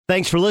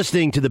Thanks for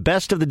listening to the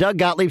Best of the Doug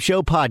Gottlieb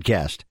Show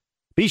podcast.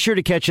 Be sure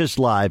to catch us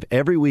live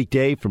every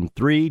weekday from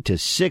 3 to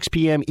 6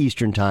 p.m.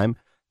 Eastern Time.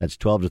 That's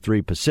 12 to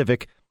 3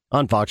 Pacific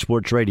on Fox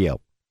Sports Radio.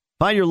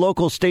 Find your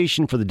local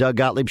station for the Doug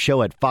Gottlieb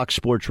Show at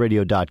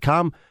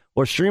foxsportsradio.com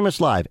or stream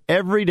us live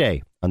every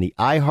day on the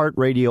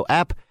iHeartRadio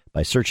app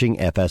by searching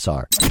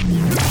FSR.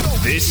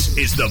 This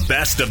is the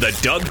Best of the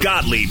Doug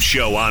Gottlieb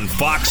Show on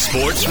Fox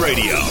Sports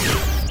Radio.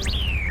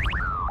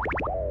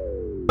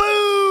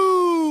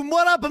 Boom!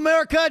 What up,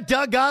 America?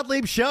 Doug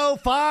Gottlieb Show,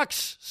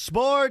 Fox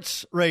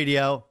Sports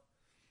Radio.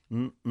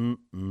 Hope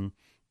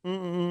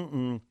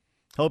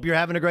you're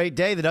having a great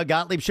day. The Doug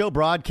Gottlieb Show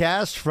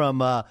broadcast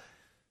from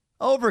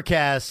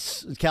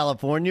overcast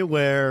California,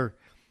 where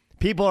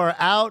people are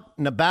out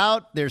and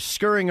about. They're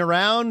scurrying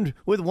around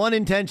with one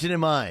intention in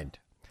mind: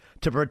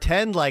 to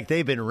pretend like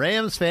they've been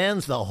Rams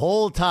fans the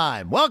whole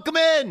time. Welcome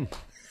in.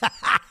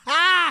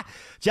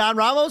 John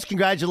Ramos,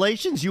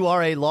 congratulations. You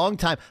are a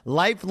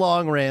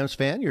lifelong Rams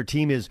fan. Your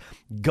team is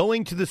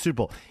going to the Super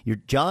Bowl.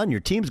 John, your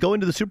team's going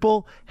to the Super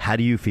Bowl. How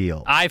do you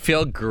feel? I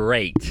feel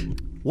great.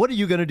 What are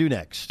you going to do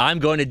next? I'm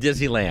going to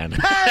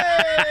Disneyland.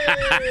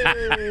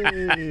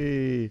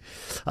 Hey!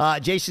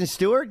 Jason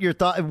Stewart, your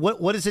thought?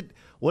 What is it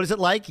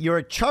like? You're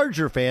a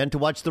Charger fan to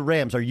watch the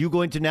Rams. Are you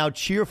going to now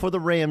cheer for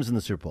the Rams in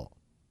the Super Bowl?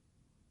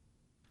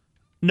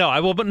 No, I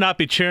will not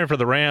be cheering for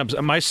the Rams.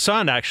 My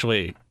son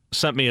actually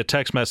sent me a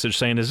text message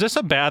saying, is this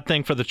a bad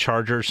thing for the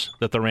Chargers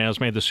that the Rams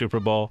made the Super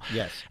Bowl?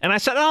 Yes. And I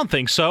said, I don't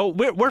think so.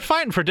 We're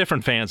fighting for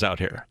different fans out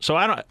here. So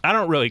I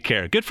don't really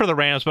care. Good for the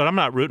Rams, but I'm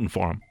not rooting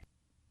for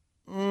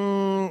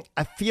them.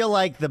 I feel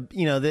like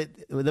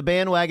the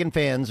bandwagon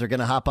fans are going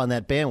to hop on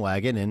that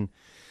bandwagon, and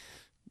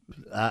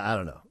I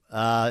don't know.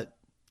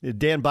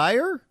 Dan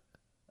Byer,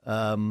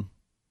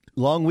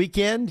 long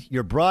weekend.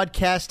 You're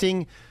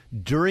broadcasting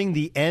during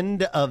the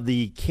end of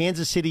the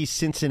Kansas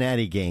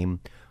City-Cincinnati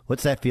game.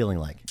 What's that feeling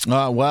like?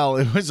 Well,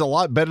 it was a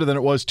lot better than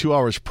it was 2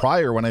 hours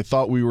prior when I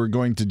thought we were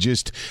going to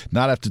just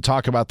not have to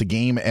talk about the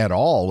game at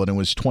all when it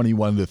was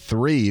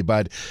 21-3.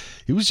 But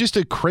it was just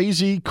a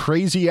crazy,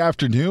 crazy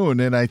afternoon.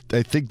 And I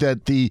think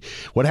that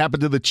what happened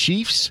to the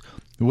Chiefs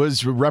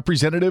was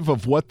representative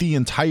of what the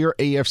entire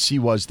AFC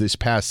was this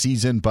past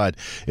season, but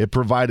it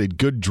provided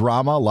good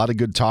drama, a lot of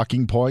good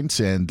talking points,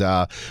 and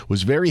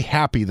was very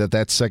happy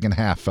that second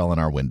half fell in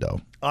our window.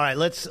 All right,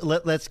 let's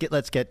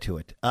get to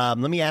it. Let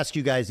me ask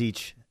you guys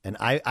each, and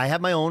I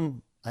have my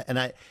own.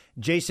 And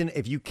Jason,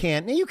 if you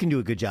can do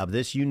a good job of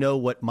this. You know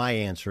what my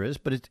answer is,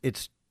 but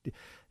it's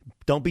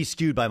don't be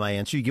skewed by my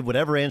answer. You give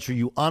whatever answer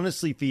you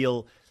honestly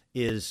feel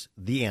is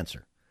the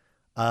answer.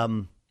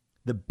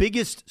 The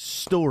biggest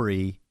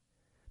story,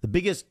 the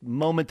biggest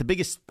moment, the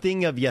biggest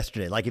thing of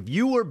yesterday. Like if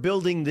you were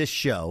building this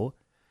show,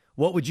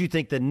 what would you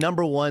think the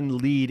number one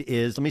lead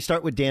is? Let me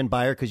start with Dan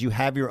Byer because you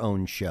have your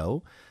own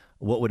show.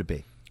 What would it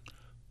be?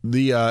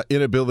 The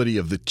inability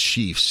of the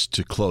Chiefs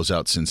to close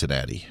out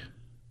Cincinnati.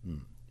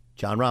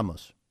 John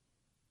Ramos.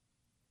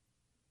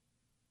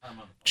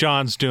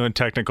 John's doing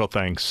technical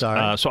things.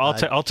 Sorry. So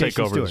I'll take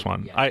over this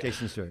one.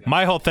 Jason Stewart.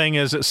 My whole thing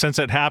is that since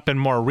it happened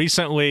more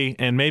recently,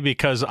 and maybe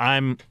because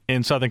I'm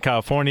in Southern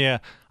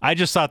California, I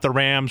just thought the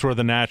Rams were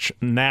the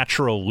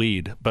natural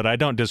lead, but I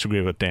don't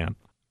disagree with Dan.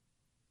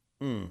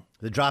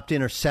 The dropped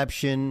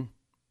interception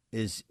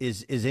is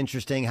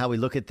interesting, how we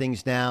look at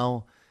things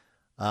now.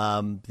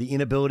 The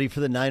inability for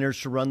the Niners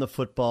to run the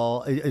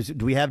football.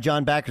 Do we have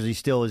John back, or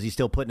is he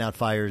still putting out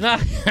fires?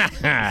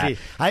 When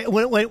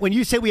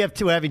you say we're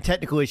having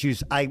technical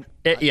issues, I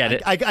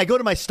go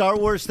to my Star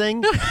Wars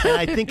thing, and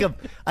I think of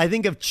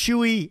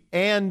Chewie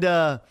and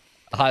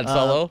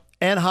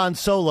Han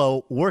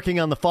Solo working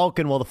on the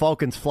Falcon while the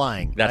Falcon's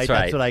flying. That's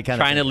right. That's what I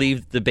kind of trying to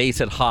leave the base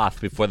at Hoth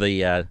before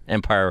the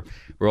Empire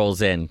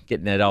rolls in,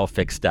 getting it all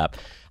fixed up.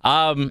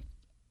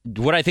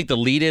 What I think the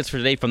lead is for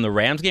today from the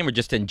Rams game, or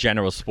just in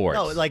general sports?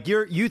 No, like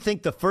you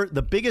think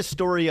the biggest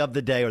story of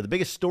the day, or the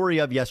biggest story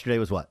of yesterday,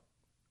 was what?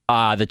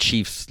 The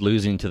Chiefs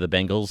losing to the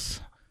Bengals.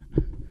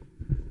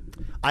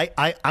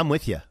 I'm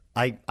with you.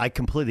 I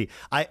completely.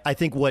 I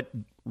think what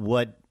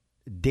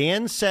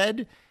Dan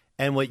said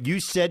and what you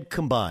said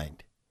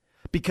combined,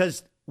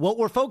 because what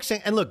we're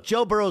focusing, and look,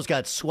 Joe Burrow's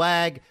got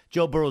swag.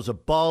 Joe Burrow's a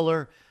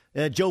baller.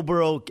 Joe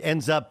Burrow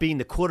ends up being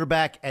the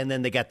quarterback, and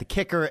then they got the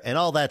kicker and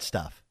all that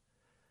stuff.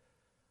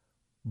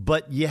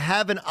 But you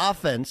have an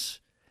offense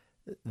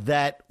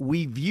that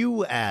we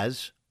view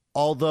as,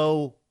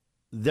 although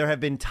there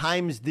have been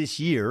times this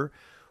year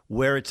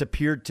where it's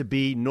appeared to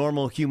be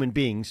normal human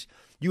beings,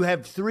 you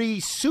have three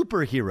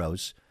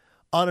superheroes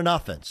on an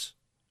offense,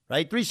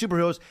 right? Three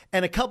superheroes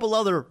and a couple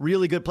other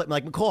really good players.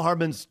 Like Mecole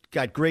Hardman's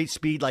got great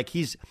speed. Like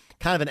he's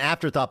kind of an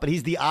afterthought, but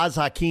he's the Oz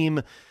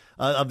Hakim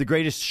of the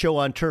greatest show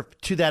on turf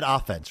to that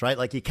offense, right?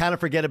 Like you kind of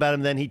forget about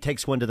him, then he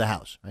takes one to the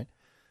house, right?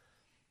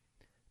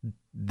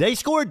 They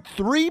scored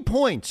 3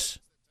 points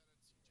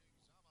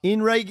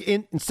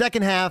in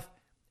second half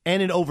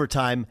and in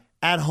overtime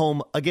at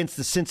home against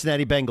the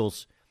Cincinnati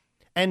Bengals.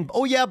 And,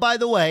 oh, yeah, by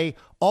the way,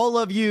 all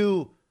of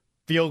you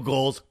field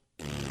goals,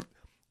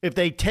 if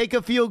they take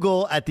a field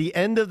goal at the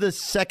end of the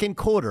second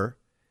quarter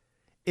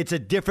it's a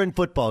different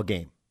football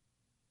game,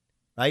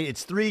 right?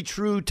 It's 3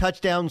 true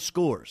touchdown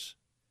scores.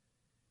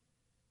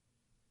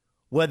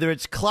 Whether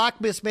it's clock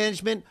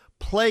mismanagement,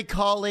 play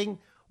calling,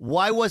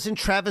 why wasn't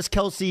Travis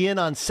Kelce in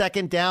on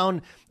second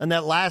down on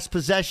that last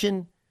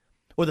possession?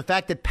 Or the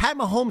fact that Pat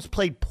Mahomes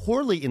played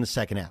poorly in the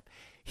second half.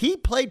 He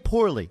played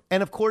poorly.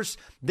 And, of course,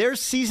 their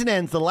season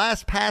ends, the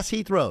last pass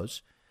he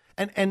throws.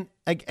 And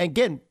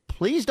again,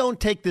 please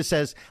don't take this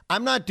as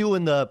I'm not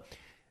doing the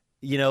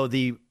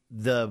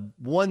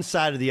one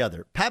side or the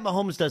other. Pat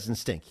Mahomes doesn't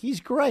stink. He's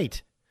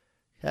great.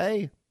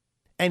 Okay?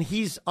 And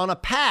he's on a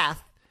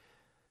path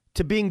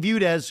to being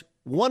viewed as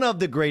one of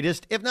the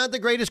greatest, if not the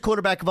greatest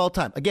quarterback of all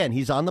time. Again,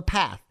 he's on the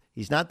path.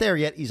 He's not there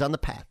yet. He's on the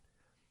path.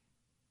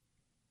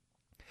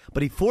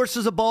 But he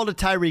forces a ball to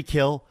Tyreek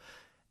Hill,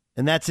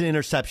 and that's an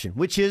interception,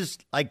 which is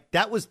like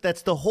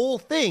that's the whole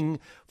thing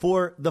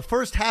for the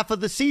first half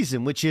of the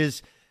season, which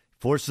is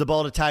forces the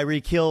ball to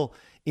Tyreek Hill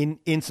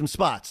in some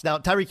spots. Now,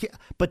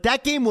 but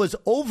that game was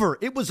over.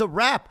 It was a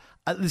wrap.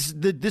 This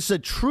is a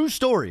true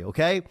story,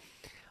 okay?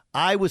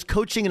 I was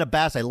coaching in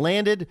I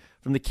landed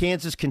from the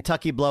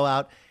Kansas-Kentucky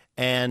blowout,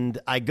 and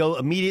I go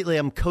immediately.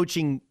 I'm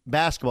coaching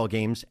basketball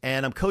games,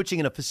 and I'm coaching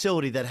in a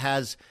facility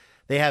that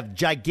they have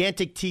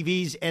gigantic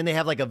TVs, and they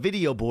have like a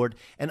video board,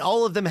 and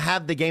all of them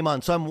have the game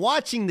on. So I'm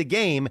watching the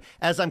game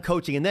as I'm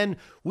coaching, and then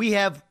we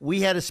had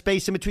a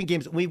space in between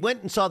games. We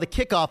went and saw the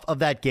kickoff of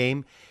that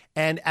game,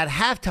 and at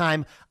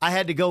halftime, I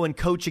had to go and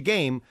coach a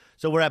game.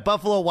 So we're at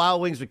Buffalo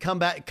Wild Wings. We come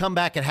back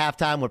at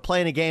halftime. We're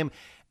playing a game,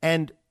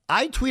 and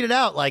I tweeted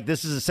out like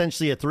this is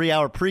essentially a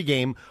 3-hour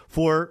pregame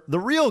for the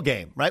real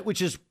game, right? Which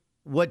is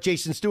what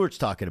Jason Stewart's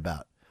talking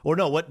about. Or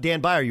no, what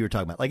Dan Byer you were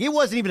talking about. Like, it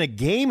wasn't even a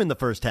game in the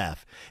first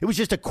half. It was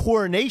just a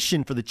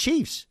coronation for the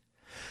Chiefs.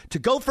 To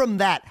go from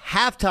that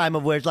halftime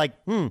of where it's like,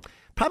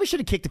 probably should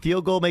have kicked the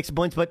field goal, make some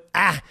points, but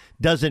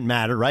doesn't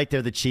matter, right?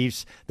 They're the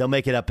Chiefs. They'll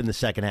make it up in the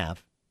second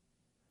half.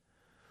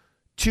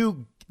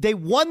 They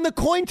won the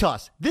coin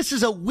toss. This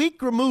is a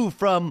week removed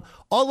from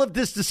all of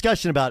this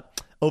discussion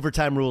about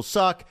overtime rules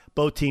suck.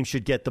 Both teams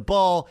should get the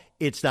ball.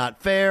 It's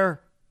not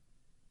fair.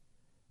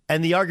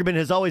 And the argument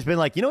has always been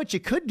like, you know what you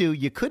could do?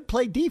 You could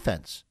play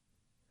defense.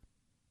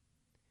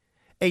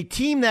 A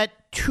team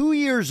that 2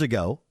 years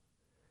ago,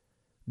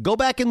 go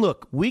back and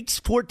look, weeks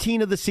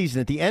 14 of the season,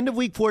 at the end of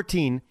week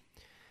 14,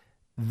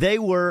 they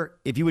were,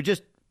 if you would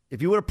have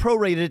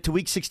prorated it to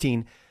week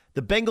 16,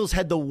 the Bengals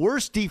had the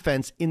worst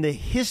defense in the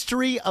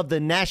history of the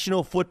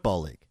National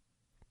Football League.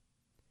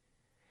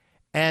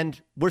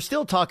 And we're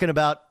still talking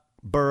about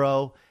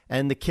Burrow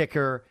and the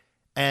kicker,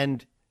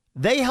 and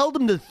they held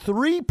them to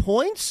 3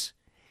 points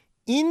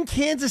in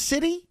Kansas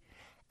City,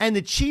 and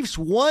the Chiefs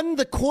won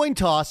the coin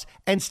toss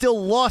and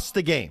still lost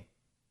the game.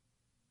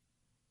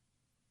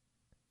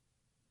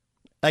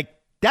 Like,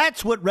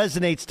 that's what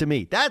resonates to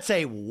me. That's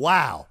a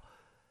wow.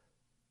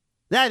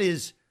 That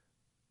is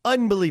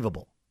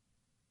unbelievable.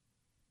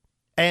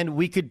 And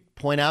we could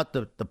point out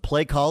the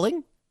play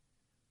calling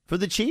for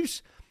the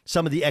Chiefs,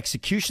 some of the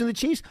execution of the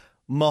Chiefs.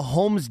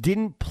 Mahomes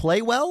didn't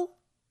play well.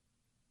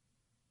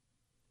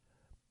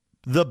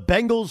 The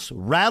Bengals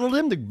rattled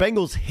him. The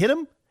Bengals hit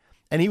him.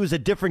 And he was a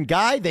different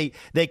guy.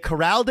 They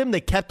corralled him.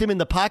 They kept him in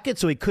the pocket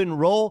so he couldn't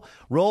roll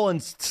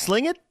and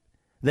sling it.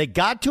 They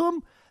got to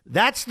him.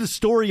 That's the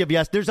story of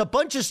yesterday. There's a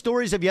bunch of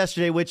stories of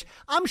yesterday, which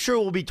I'm sure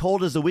will be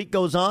told as the week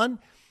goes on.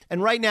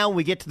 And right now, when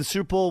we get to the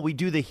Super Bowl, we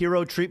do the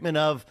hero treatment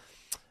of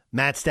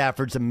Matt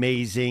Stafford's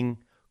amazing.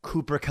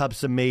 Cooper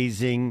Kupp's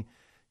amazing.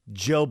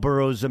 Joe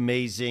Burrow's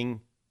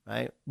amazing.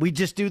 Right? We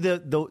just do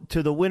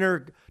to the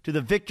winner, to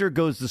the victor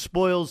goes the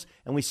spoils,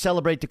 and we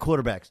celebrate the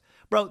quarterbacks.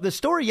 Bro, the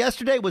story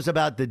yesterday was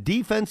about the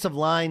defensive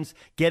lines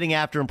getting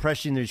after and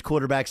pressuring these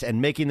quarterbacks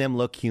and making them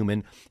look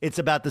human. It's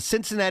about the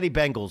Cincinnati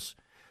Bengals,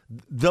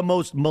 the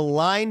most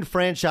maligned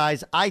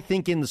franchise, I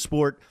think, in the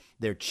sport.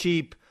 They're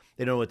cheap.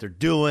 They don't know what they're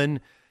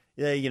doing.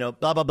 Blah,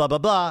 blah, blah, blah,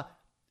 blah.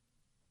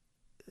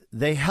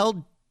 They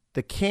held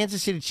the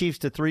Kansas City Chiefs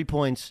to 3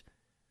 points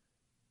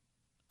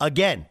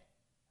again.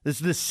 This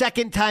is the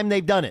second time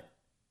they've done it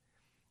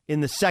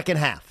in the second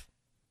half.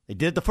 They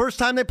did it the first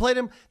time they played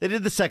him. They did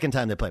it the second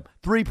time they played him.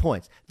 3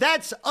 points.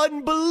 That's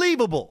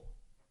unbelievable.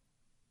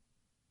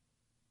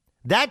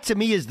 That, to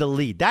me, is the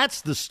lead.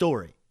 That's the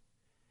story.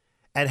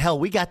 And, hell,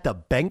 we got the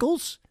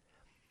Bengals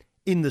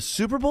in the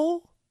Super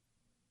Bowl?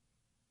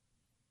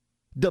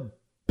 The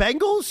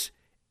Bengals?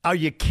 Are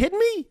you kidding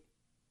me?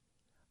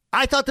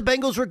 I thought the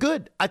Bengals were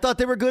good. I thought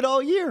they were good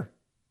all year.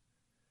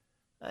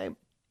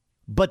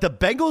 But the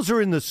Bengals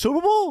are in the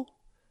Super Bowl?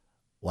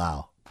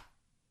 Wow.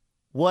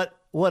 What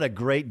a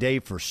great day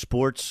for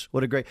sports.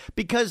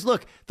 Because,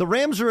 look, the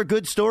Rams are a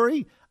good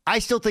story. I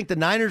still think the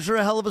Niners are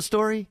a hell of a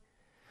story.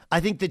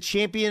 I think the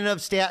champion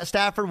of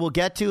Stafford will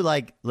get to,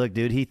 like, look,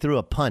 dude, he threw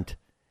a punt.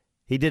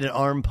 He did an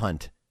arm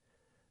punt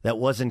that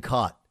wasn't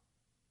caught.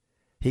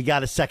 He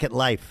got a second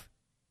life.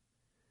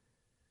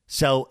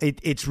 So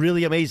it's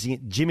really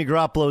amazing. Jimmy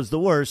Garoppolo's the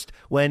worst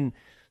when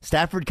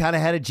Stafford kind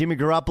of had a Jimmy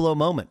Garoppolo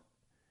moment.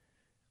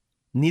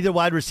 Neither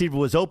wide receiver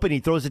was open. He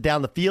throws it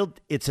down the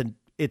field. It's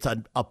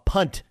a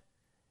punt,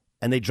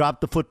 and they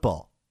drop the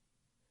football.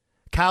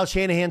 Kyle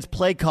Shanahan's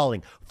play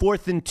calling,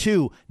 4th and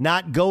 2,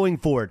 not going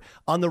for it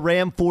on the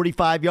Ram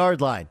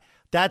 45-yard line.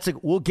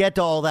 We'll get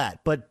to all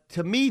that. But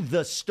to me,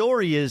 the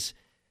story is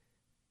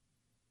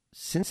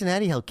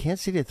Cincinnati held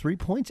Kansas City to 3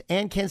 points,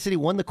 and Kansas City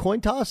won the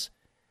coin toss,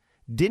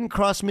 didn't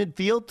cross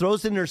midfield,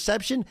 throws an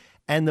interception,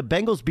 and the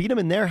Bengals beat them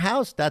in their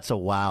house. That's a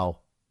wow.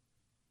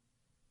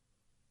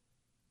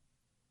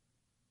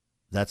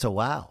 That's a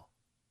wow.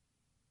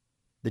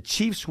 The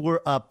Chiefs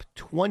were up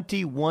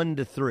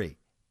 21-3,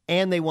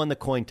 and they won the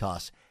coin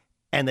toss,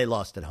 and they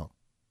lost at home.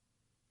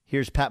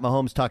 Here's Pat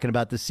Mahomes talking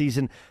about this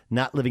season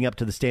not living up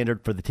to the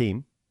standard for the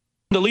team.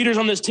 The leaders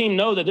on this team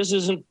know that this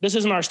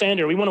isn't our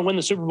standard. We want to win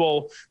the Super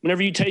Bowl.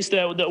 Whenever you taste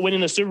that winning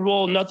the Super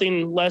Bowl,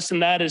 nothing less than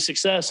that is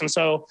success. And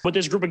so with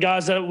this group of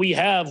guys that we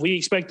have, we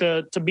expect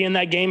to be in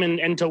that game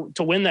and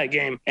to win that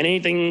game. And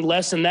anything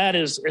less than that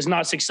is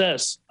not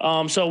success.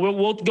 So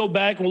we'll go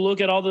back and we'll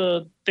look at all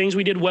the things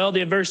we did well,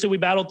 the adversity we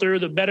battled through,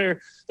 the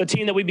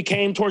team that we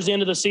became towards the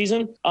end of the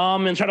season,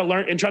 and try to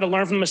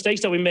learn from the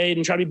mistakes that we made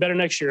and try to be better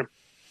next year.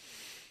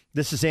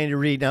 This is Andy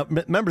Reid. Now,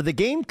 remember, the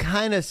game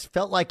kind of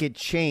felt like it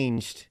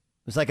changed.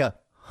 It was like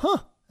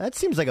that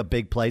seems like a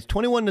big play.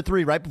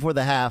 21-3 right before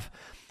the half,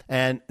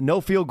 and no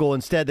field goal.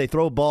 Instead, they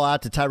throw a ball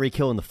out to Tyreek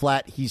Hill in the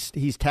flat. He's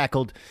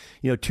tackled,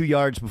 2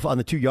 yards on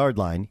the 2-yard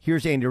line.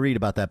 Here's Andy Reid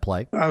about that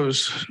play. I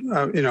was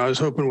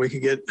hoping we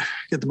could get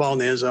the ball in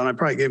the end zone. I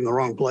probably gave him the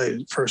wrong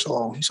play first of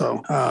all.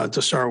 So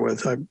to start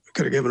with, I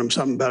could have given him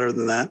something better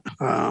than that,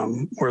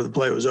 where the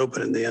play was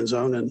open in the end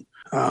zone, and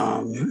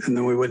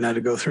then we wouldn't have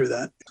to go through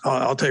that.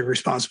 I'll take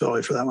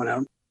responsibility for that one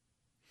out.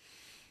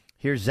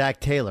 Here's Zach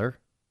Taylor.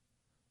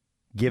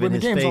 Given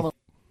his faith,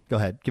 go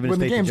ahead. When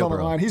the game's on the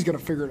line, he's going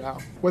to figure it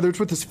out. Whether it's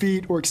with his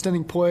feet or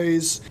extending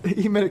plays.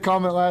 He made a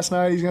comment last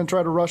night. He's going to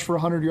try to rush for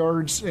 100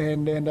 yards,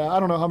 and I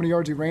don't know how many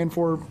yards he ran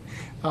for,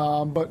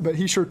 but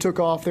he sure took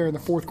off there in the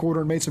fourth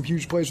quarter and made some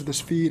huge plays with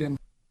his feet. And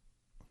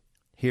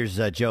here's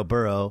Joe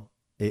Burrow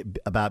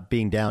about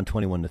being down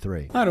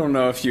 21-3. I don't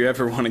know if you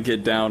ever want to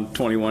get down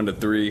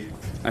 21-3.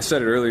 I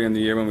said it earlier in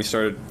the year when we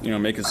started,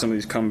 making some of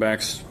these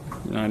comebacks.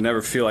 I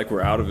never feel like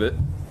we're out of it.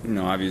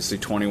 Obviously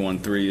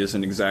 21-3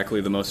 isn't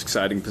exactly the most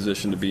exciting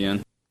position to be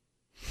in.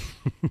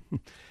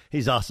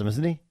 He's awesome,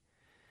 isn't he?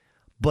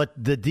 But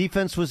the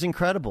defense was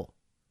incredible.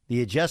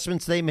 The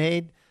adjustments they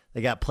made,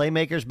 they got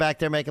playmakers back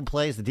there making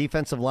plays. The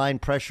defensive line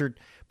pressured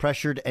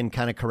and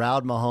kind of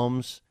corralled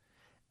Mahomes.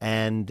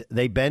 And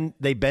they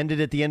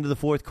bended at the end of the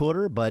fourth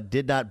quarter, but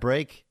did not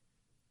break.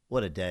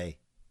 What a day.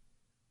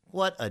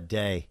 What a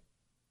day.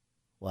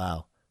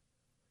 Wow.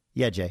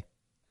 Yeah, Jay.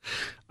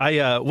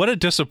 What a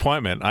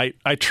disappointment. I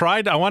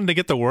wanted to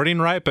get the wording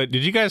right, but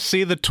did you guys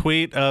see the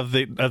tweet of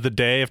the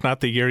day, if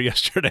not the year,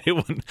 yesterday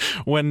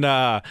when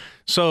the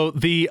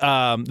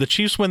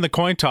Chiefs win the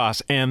coin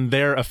toss and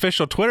their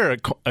official Twitter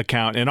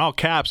account in all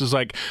caps is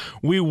like,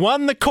 "We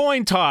won the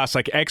coin toss,"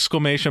 like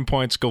exclamation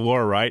points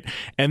galore, right?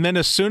 And then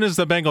as soon as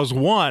the Bengals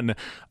won,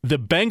 the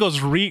Bengals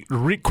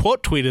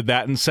quote tweeted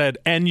that and said,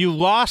 "And you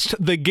lost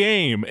the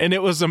game," and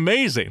it was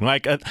amazing,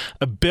 like a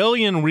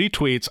billion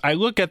retweets. I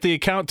look at the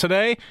account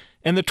today,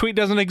 and the tweet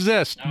doesn't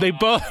exist. They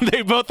both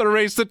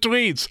erased the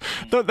tweets.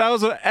 That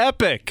was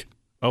epic.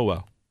 Oh,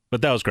 well.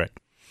 But that was great.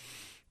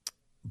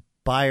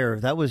 Beyer,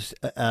 that was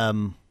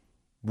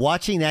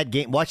watching that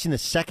game, watching the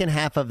second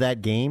half of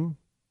that game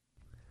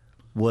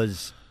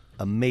was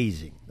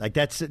amazing. Like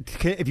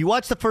if you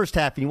watch the first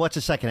half and you watch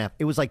the second half,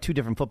 it was like two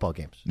different football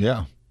games.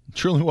 Yeah, it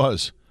truly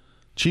was.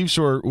 Chiefs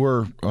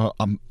were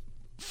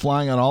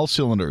flying on all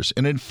cylinders.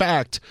 And in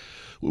fact,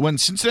 when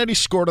Cincinnati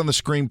scored on the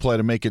screenplay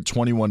to make it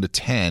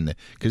 21-10,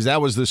 because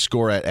that was the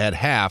score at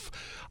half,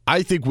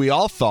 I think we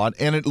all thought,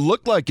 and it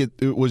looked like it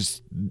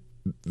was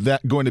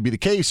that going to be the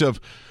case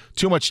of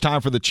too much time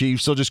for the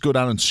Chiefs. They'll just go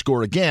down and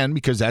score again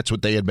because that's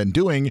what they had been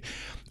doing.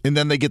 And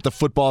then they get the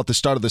football at the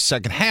start of the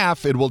second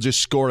half, and we'll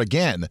just score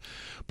again.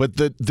 But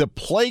the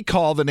play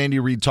call that Andy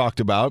Reid talked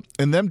about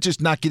and them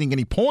just not getting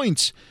any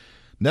points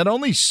not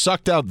only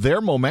sucked out their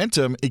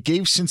momentum, it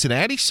gave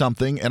Cincinnati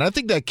something, and I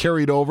think that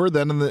carried over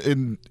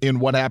then in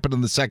what happened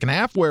in the second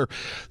half, where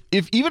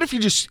if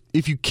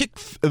you kick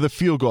the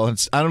field goal,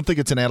 and I don't think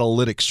it's an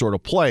analytics sort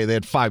of play. They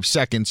had 5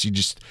 seconds. You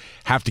just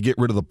have to get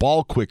rid of the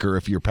ball quicker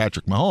if you're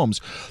Patrick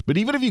Mahomes. But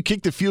even if you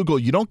kick the field goal,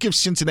 you don't give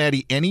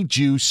Cincinnati any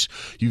juice.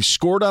 You've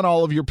scored on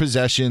all of your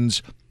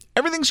possessions.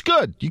 Everything's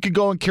good. You could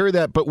go and carry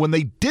that. But when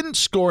they didn't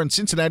score and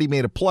Cincinnati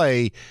made a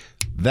play,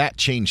 that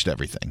changed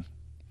everything.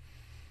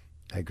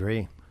 I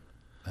agree.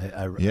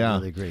 I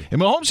really agree.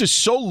 And Mahomes is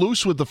so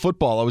loose with the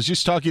football. I was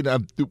just talking,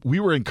 we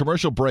were in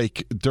commercial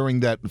break during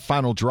that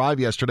final drive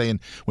yesterday, and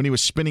when he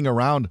was spinning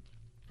around,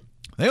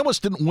 they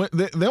almost didn't win.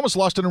 They almost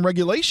lost it in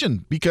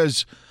regulation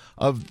because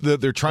of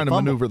they're trying to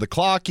maneuver the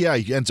clock. Yeah,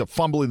 he ends up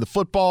fumbling the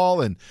football,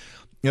 and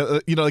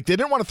like they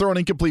didn't want to throw an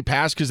incomplete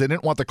pass because they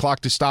didn't want the clock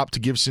to stop to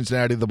give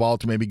Cincinnati the ball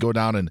to maybe go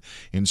down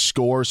and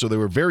score. So they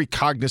were very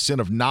cognizant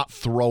of not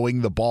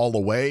throwing the ball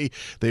away.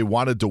 They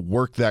wanted to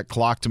work that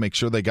clock to make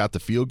sure they got the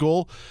field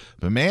goal.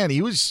 But man,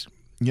 he was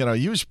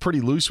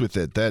pretty loose with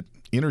it. That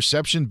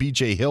interception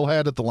B.J. Hill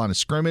had at the line of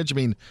scrimmage. I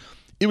mean,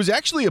 it was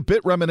actually a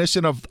bit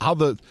reminiscent of how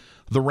the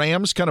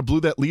Rams kind of blew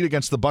that lead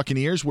against the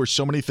Buccaneers, where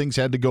so many things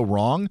had to go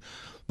wrong.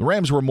 The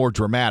Rams were more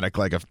dramatic,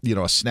 like a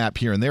snap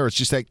here and there. It's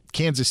just that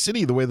Kansas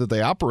City, the way that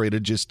they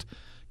operated, just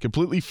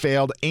completely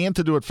failed, and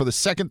to do it for the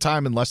second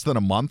time in less than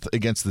a month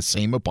against the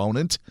same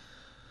opponent.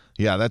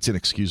 Yeah, that's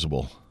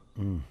inexcusable.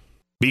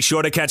 Be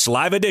sure to catch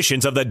live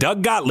editions of the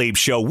Doug Gottlieb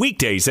Show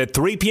weekdays at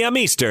 3 p.m.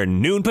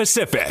 Eastern, noon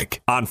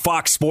Pacific, on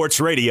Fox Sports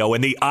Radio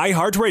and the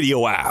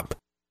iHeartRadio app.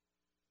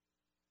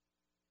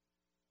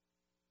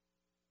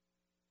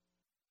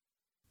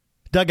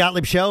 Doug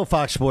Gottlieb Show,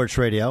 Fox Sports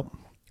Radio.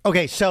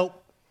 Okay, so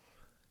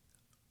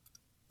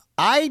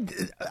I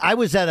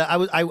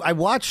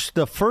watched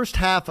the first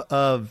half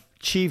of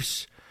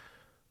Chiefs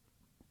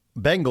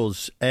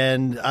Bengals,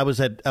 and I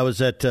was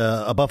at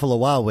a Buffalo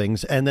Wild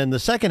Wings, and then the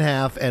second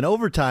half and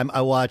overtime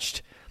I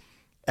watched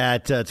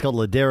at it's called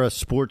Ladera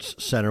Sports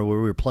Center, where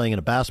we were playing in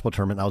a basketball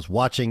tournament. I was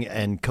watching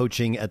and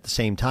coaching at the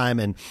same time,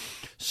 and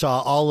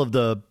saw all of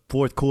the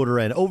fourth quarter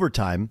and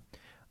overtime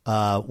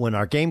when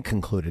our game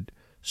concluded.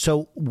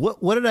 So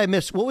what did I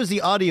miss? What was the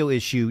audio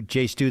issue,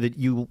 Jay Stu, that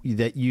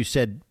you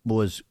said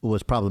was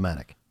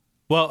problematic?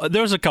 Well,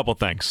 there's a couple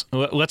things.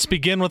 Let's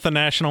begin with the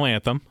national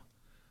anthem.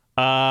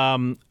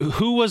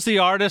 Who was the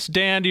artist,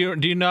 Dan? Do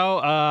you know?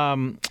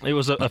 It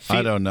was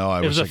I don't know.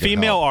 It was a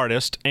female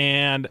artist,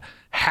 and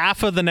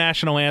half of the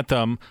national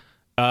anthem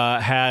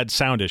had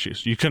sound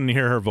issues. You couldn't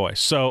hear her voice.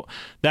 So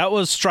that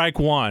was strike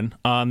one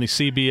on the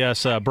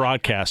CBS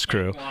broadcast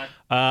crew.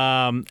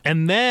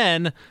 And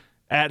then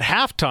at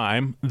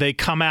halftime, they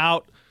come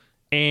out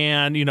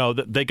and,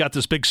 they got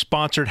this big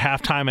sponsored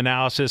halftime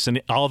analysis,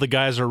 and all the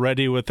guys are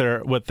ready with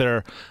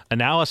their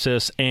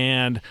analysis,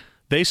 and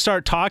they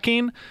start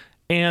talking,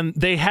 and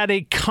they had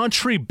a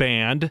country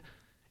band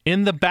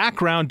in the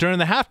background during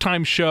the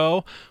halftime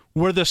show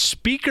where the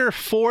speaker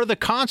for the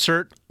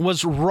concert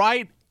was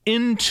right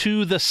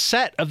into the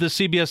set of the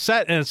CBS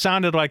set, and it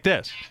sounded like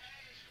this.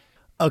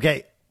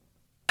 Okay.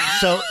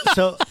 So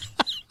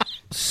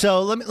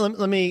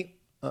let me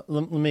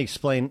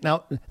explain.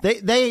 Now,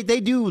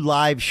 they do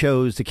live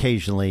shows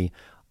occasionally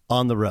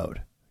on the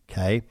road,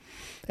 okay?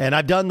 And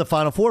I've done the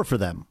Final Four for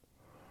them.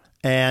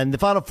 And the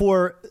Final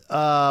Four,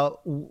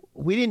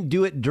 we didn't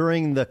do it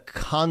during the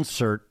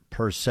concert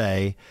per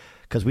se,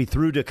 because we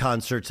threw to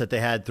concerts that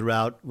they had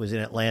throughout, was in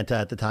Atlanta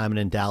at the time and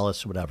in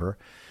Dallas, whatever.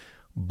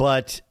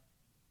 But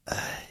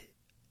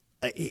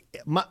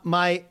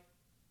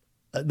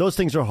those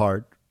things are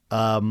hard.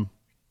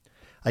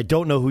 I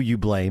don't know who you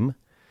blame.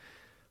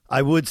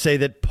 I would say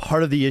that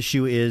part of the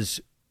issue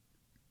is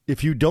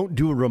if you don't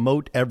do a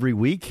remote every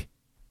week,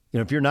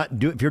 if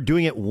you're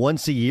doing it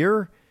once a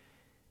year,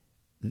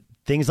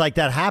 things like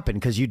that happen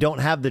because you don't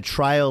have the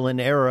trial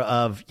and error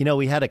of,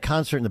 we had a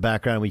concert in the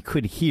background and we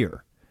could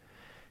hear,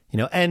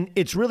 and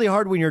it's really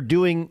hard when you're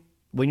doing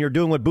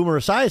what Boomer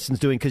Esiason's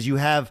doing, because you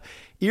have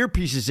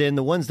earpieces in.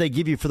 The ones they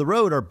give you for the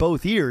road are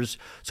both ears.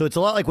 So it's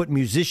a lot like what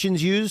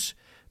musicians use,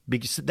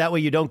 because that way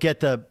you don't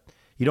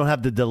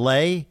have the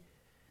delay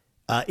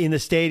in the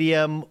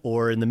stadium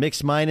or in the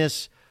mix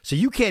minus. So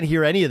you can't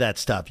hear any of that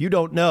stuff. You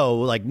don't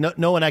know,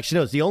 no one actually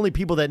knows. The only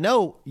people that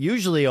know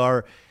usually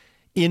are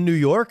in New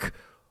York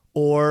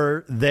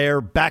or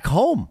they're back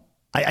home.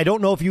 I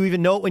don't know if you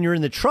even know it when you're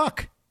in the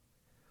truck.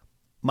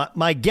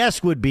 My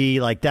guess would be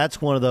that's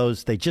one of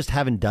those, they just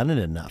haven't done it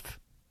enough.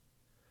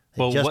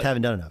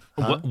 Haven't done enough.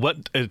 Huh?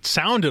 What it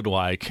sounded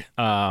like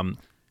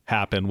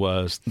happened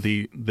was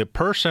the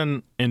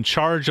person in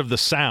charge of the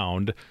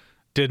sound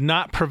did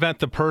not prevent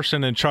the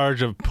person in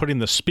charge of putting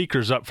the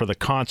speakers up for the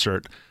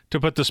concert to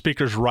put the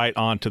speakers right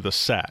onto the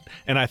set.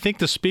 And I think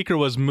the speaker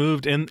was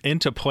moved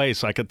into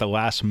place at the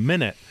last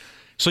minute.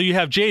 So you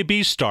have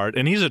JB start,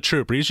 and he's a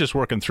trooper. He's just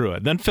working through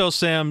it. Then Phil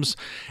Simms,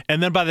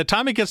 and then by the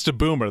time it gets to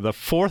Boomer, the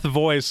fourth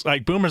voice,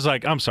 Boomer's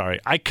I'm sorry,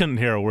 I couldn't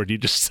hear a word you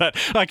just said.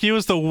 He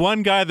was the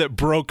one guy that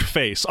broke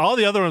face. All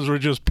the other ones were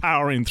just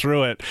powering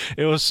through it.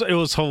 It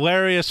was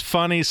hilarious,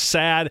 funny,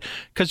 sad,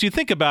 because you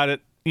think about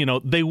it,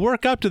 they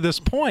work up to this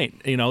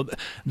point.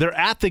 They're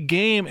at the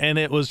game, and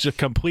it was just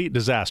complete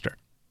disaster.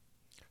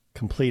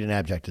 Complete and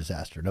abject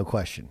disaster, no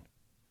question.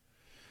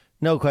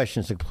 No question,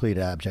 it's a complete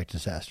abject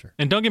disaster.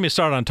 And don't get me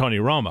started on Tony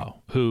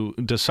Romo, who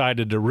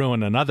decided to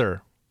ruin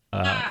another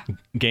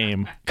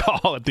game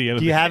call at the end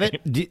of the game. Do you have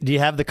it? Do you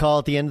have the call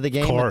at the end of the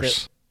game? Of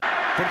course.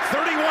 From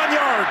 31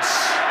 yards,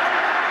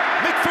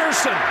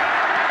 McPherson,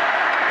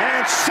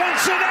 and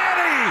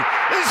Cincinnati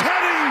is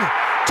heading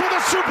to the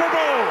Super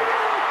Bowl.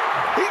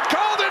 He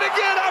called it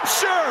again, I'm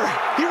sure.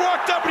 He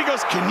walked up and he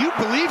goes, "Can you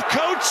believe,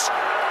 Coach?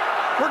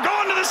 We're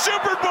going to the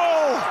Super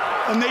Bowl."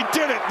 And they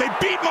did it. They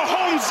beat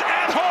Mahomes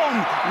at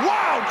home.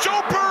 Wow,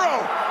 Joe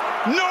Burrow.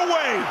 No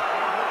way.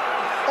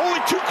 Only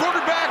two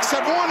quarterbacks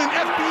have won an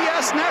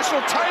FBS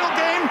national title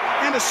game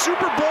and a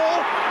Super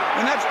Bowl,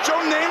 and that's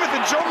Joe Namath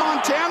and Joe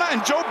Montana,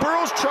 and Joe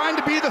Burrow's trying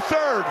to be the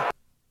third.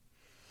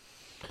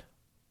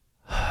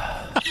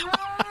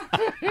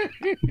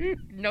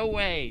 No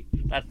way.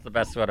 That's the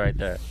best one right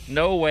there.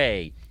 No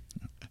way.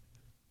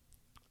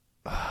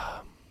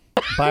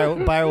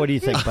 Byron, what do you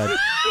think, bud?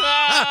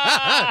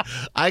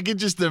 I can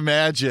just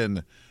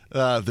imagine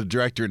the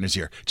director in his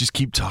ear. Just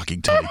keep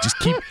talking, Tony. Just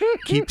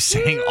keep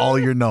saying all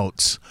your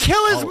notes.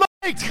 Kill his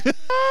mic!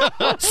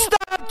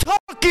 Stop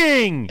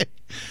talking!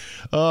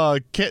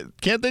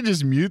 Can't they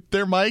just mute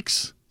their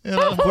mics? You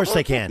know? Of course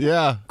they can.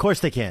 Yeah. Of course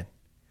they can.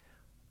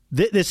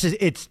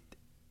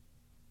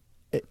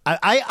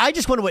 I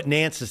just wonder what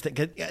Nance is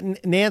thinking.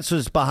 Nance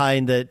was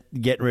behind the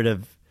getting rid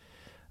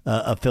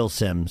of Phil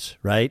Simms,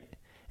 right?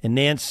 And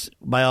Nance,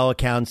 by all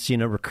accounts,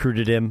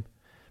 recruited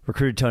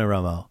Tony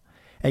Romo.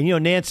 And,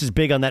 Nance is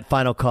big on that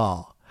final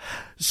call.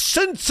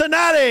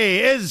 Cincinnati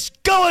is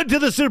going to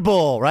the Super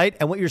Bowl, right?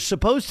 And what you're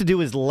supposed to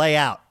do is lay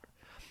out.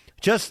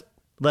 Just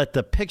let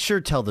the picture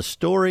tell the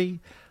story.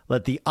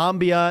 Let the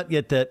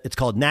ambient it's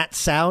called nat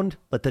sound.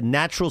 Let the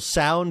natural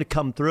sound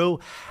come through.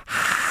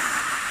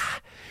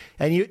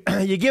 And you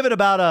give it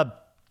about a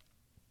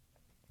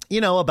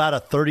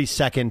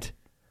 30-second,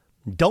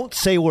 don't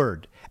say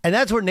word. And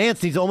that's where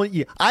Nance needs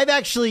only.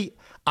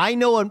 I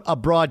know a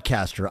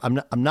broadcaster.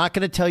 I'm not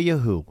going to tell you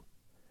who.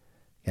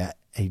 Yeah,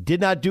 he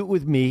did not do it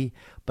with me,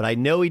 but I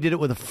know he did it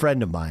with a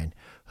friend of mine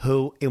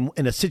who,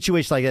 in a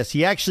situation like this,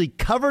 he actually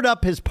covered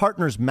up his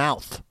partner's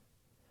mouth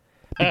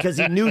because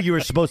he knew you were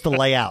supposed to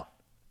lay out.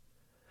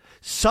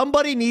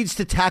 Somebody needs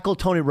to tackle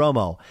Tony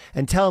Romo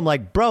and tell him,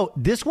 like, bro,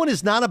 this one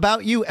is not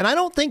about you. And I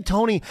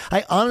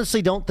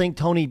honestly don't think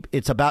Tony,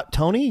 it's about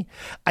Tony.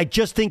 I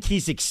just think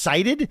he's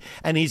excited,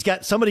 and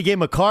somebody gave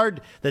him a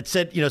card that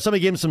said, somebody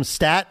gave him some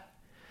stat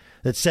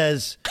that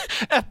says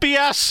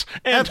FBS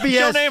and FBS.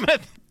 Joe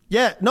Namath.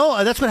 Yeah,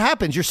 no, that's what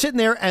happens. You're sitting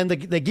there and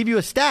they give you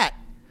a stat.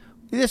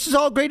 This is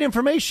all great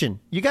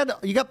information. You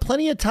got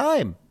plenty of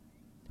time.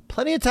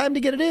 Plenty of time to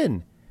get it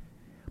in.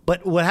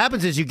 But what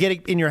happens is you get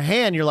it in your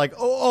hand. You're like, the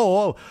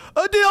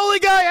only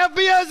guy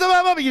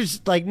FBS. You're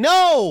just like,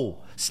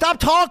 no, stop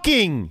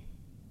talking.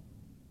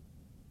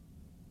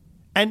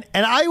 And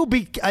I will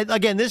be,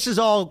 again, this is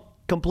all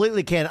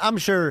completely canned. I'm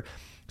sure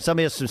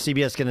somebody else from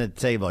CBS is going to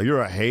say, well,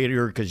 you're a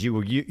hater because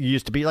you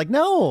used to be like,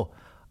 no,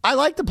 I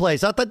like the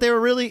place. I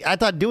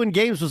thought doing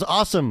games was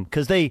awesome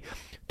because they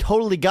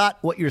totally got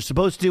what you're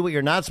supposed to do, what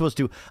you're not supposed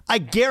to. I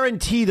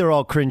guarantee they're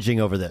all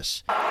cringing over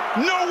this.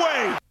 No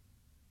way.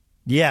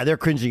 Yeah, they're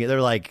cringing. They're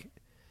like,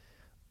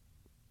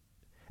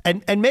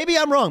 and maybe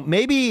I'm wrong.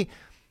 Maybe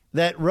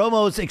that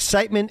Romo's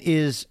excitement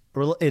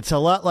it's a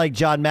lot like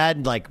John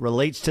Madden, like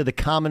relates to the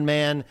common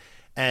man,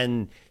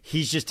 and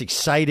he's just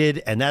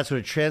excited, and that's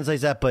what it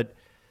translates at. But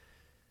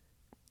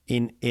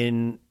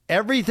in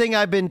everything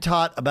I've been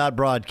taught about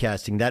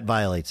broadcasting, that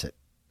violates it.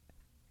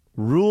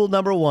 Rule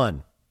number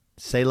 1,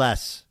 say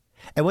less.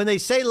 And when they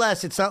say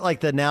less, it's not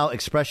like the now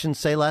expression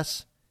say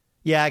less.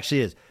 Yeah,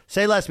 actually is.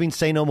 Say less means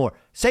say no more.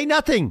 Say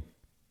nothing.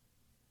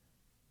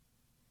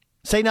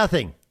 Say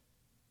nothing.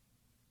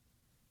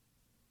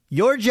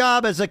 Your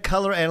job as a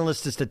color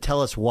analyst is to tell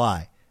us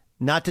why,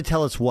 not to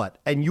tell us what.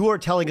 And you are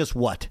telling us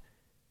what.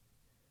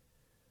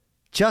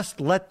 Just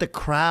let the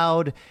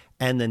crowd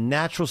and the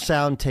natural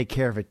sound take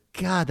care of it.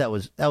 God, that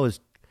was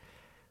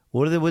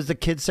what was the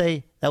kids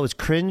say? That was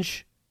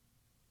cringe.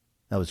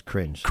 That was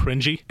cringe.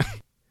 Cringy.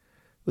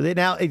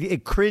 Now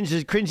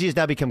cringy has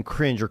now become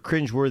cringe, or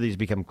cringe-worthy has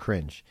become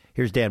cringe.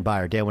 Here's Dan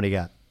Byer. Dan, what do you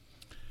got?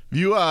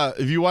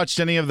 Have you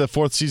watched any of the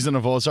 4th season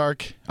of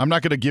Ozark? I'm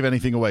not going to give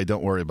anything away.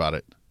 Don't worry about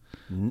it.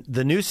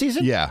 The new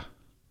season? Yeah.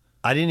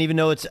 I didn't even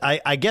know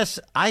I guess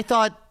I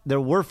thought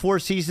there were 4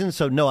 seasons,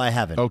 so no, I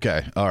haven't.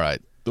 Okay. All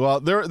right. Well,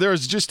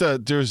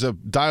 there's a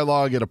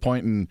dialogue at a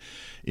point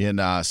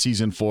in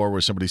season 4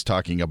 where somebody's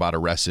talking about a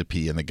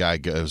recipe, and the guy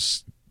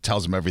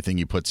tells him everything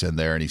he puts in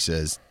there, and he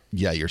says,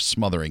 yeah, you're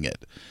smothering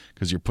it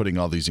because you're putting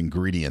all these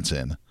ingredients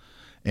in.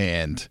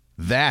 And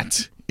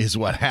that is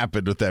what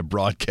happened with that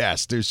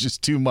broadcast. There's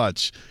just too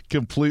much,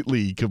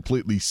 completely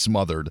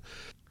smothered.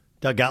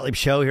 Doug Gottlieb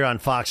Show here on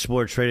Fox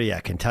Sports Radio. Yeah,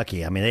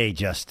 Kentucky. I mean, they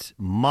just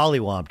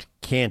mollywomped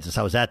Kansas.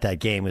 I was at that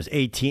game.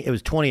 It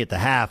was 20 at the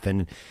half,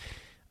 and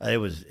it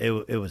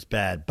was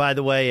bad. By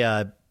the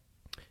way,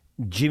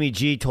 Jimmy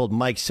G told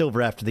Mike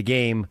Silver after the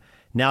game,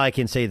 now I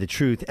can say the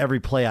truth. Every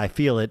play I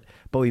feel it,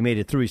 but we made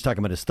it through. He's talking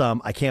about his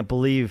thumb. I can't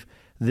believe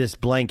this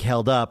blank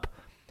held up,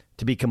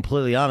 to be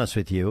completely honest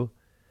with you.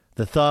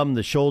 The thumb,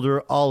 the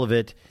shoulder, all of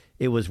it,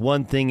 it was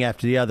one thing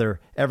after the other.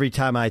 Every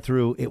time I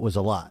threw, it was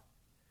a lot.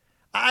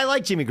 I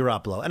like Jimmy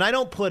Garoppolo, and I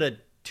don't put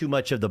too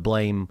much of the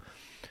blame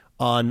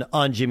on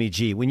Jimmy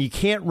G. When you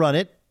can't run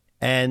it,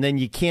 and then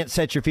you can't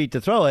set your feet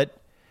to throw it,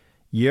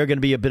 you're going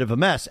to be a bit of a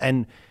mess.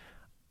 And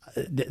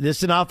this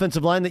is an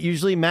offensive line that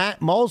usually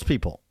mauls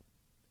people.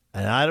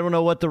 And I don't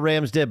know what the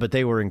Rams did, but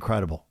they were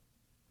incredible.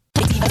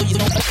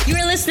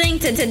 You're listening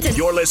to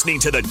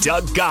the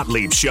Doug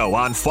Gottlieb Show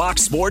on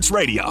Fox Sports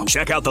Radio.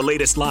 Check out the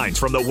latest lines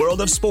from the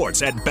world of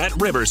sports at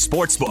BetRivers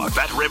Sportsbook.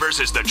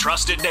 BetRivers is the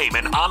trusted name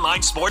in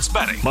online sports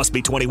betting. Must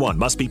be 21.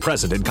 Must be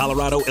present in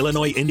Colorado,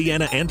 Illinois,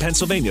 Indiana, and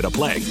Pennsylvania to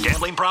play.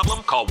 Gambling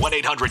problem? Call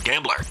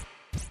 1-800-GAMBLER.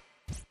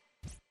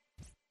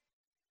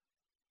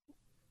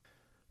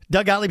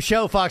 Doug Gottlieb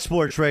Show, Fox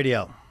Sports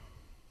Radio.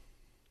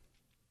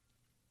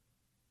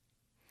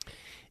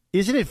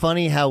 Isn't it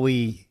funny how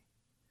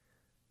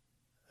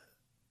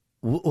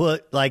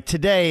like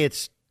today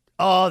it's,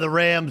 the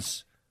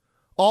Rams,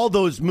 all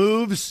those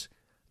moves,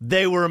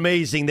 they were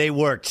amazing. They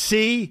worked.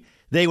 See,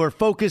 they were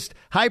focused,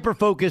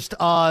 hyper-focused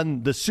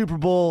on the Super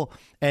Bowl,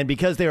 and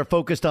because they were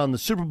focused on the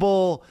Super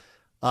Bowl,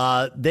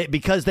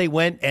 because they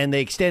went and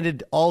they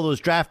extended all those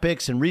draft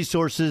picks and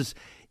resources,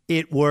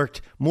 it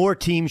worked. More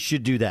teams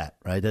should do that,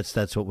 right?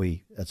 That's what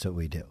we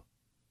do.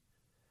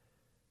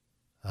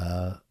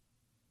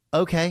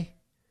 Okay.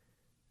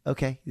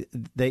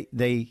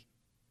 They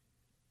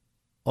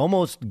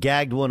almost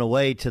gagged one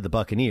away to the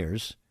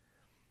Buccaneers.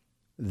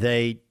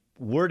 They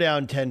were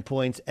down 10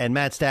 points, and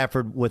Matt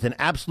Stafford with an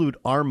absolute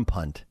arm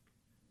punt.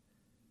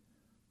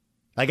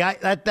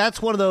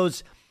 That's one of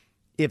those,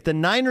 if the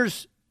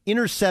Niners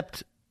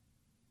intercept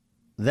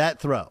that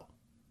throw,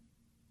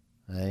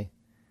 okay?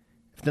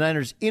 If the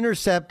Niners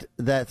intercept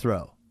that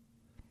throw,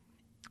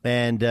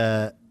 and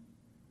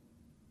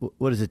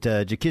what is it,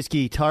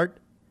 Jaquiski Tart?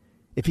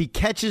 If he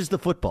catches the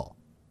football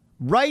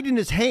right in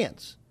his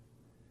hands,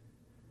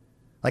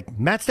 like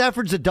Matt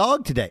Stafford's a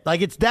dog today.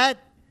 Like it's that.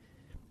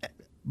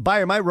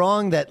 Buyer, am I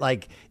wrong that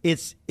like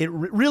it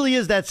really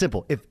is that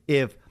simple?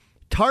 If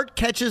Tart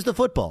catches the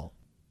football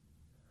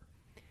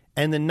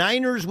and the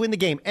Niners win the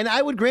game, and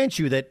I would grant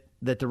you that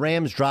the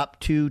Rams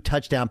dropped 2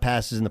 touchdown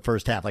passes in the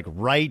first half, like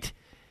right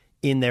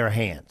in their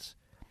hands,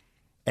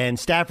 and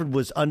Stafford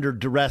was under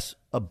duress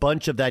a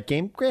bunch of that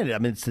game. Granted, I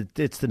mean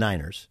it's the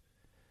Niners.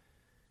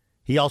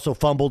 He also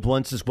fumbled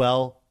once as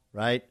well,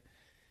 right?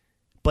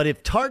 But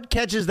if Tart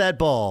catches that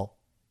ball,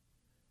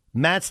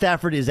 Matt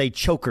Stafford is a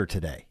choker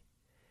today.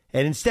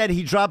 And instead,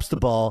 he drops the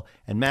ball,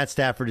 and Matt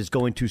Stafford is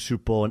going to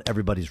Super Bowl, and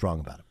everybody's wrong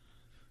about him.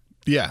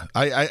 Yeah,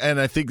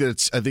 I think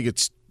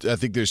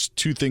there's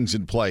 2 things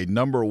in play.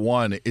 Number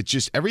one, it's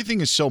just everything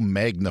is so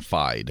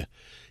magnified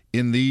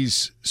in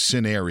these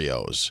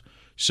scenarios.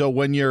 So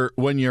when you're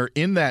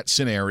in that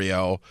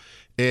scenario,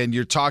 and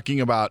you're talking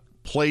about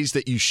plays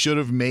that you should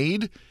have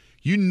made,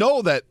 you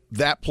know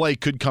that play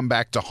could come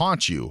back to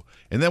haunt you.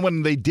 And then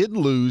when they did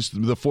lose,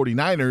 the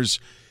 49ers.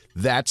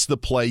 That's the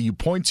play you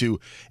point to.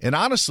 And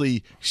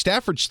honestly,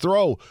 Stafford's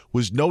throw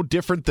was no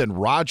different than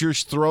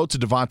Rodgers' throw to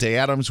Devontae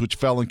Adams, which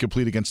fell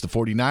incomplete against the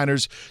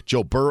 49ers.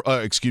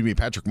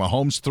 Patrick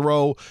Mahomes'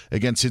 throw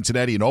against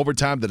Cincinnati in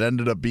overtime that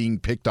ended up being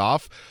picked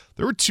off.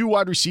 There were 2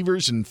 wide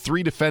receivers and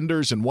 3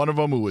 defenders, and one of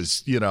them who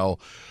was,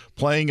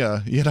 playing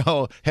had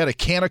a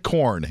can of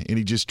corn, and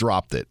he just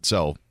dropped it.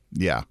 So,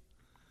 yeah.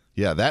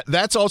 Yeah,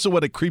 that's also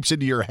what it creeps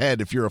into your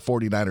head if you're a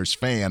 49ers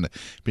fan,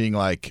 being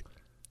like,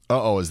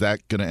 is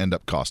that going to end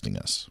up costing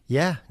us?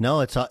 Yeah,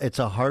 no, it's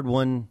a hard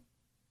one.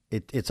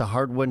 It's a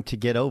hard one to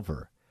get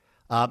over.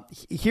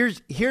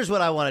 Here's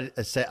what I wanted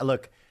to say.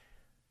 Look,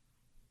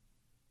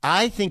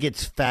 I think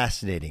it's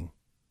fascinating.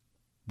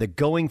 The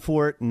going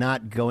for it,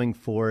 not going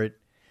for it.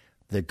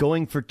 The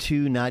going for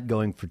 2, not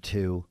going for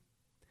 2.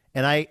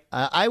 And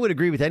I would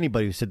agree with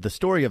anybody who said the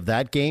story of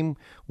that game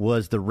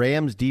was the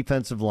Rams'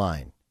 defensive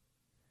line.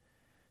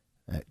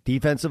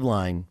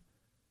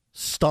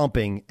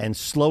 Stomping and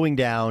slowing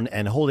down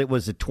and holding.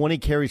 Was it 20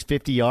 carries,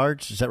 50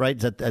 yards? Is that right?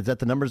 Is that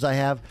the numbers I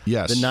have?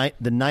 Yes.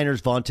 The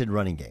Niners' vaunted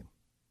running game.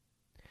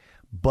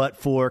 But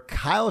for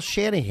Kyle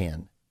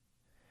Shanahan,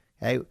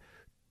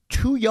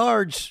 2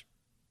 yards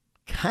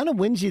kind of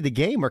wins you the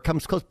game or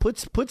comes close,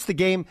 puts the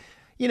game,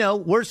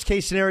 worst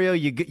case scenario,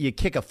 you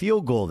kick a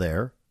field goal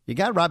there. You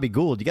got Robbie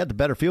Gould. You got the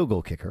better field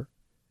goal kicker.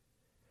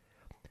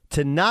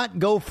 To not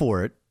go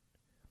for it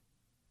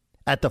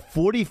at the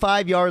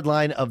 45-yard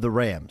line of the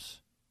Rams.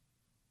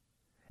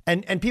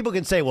 And people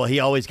can say, well,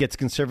 he always gets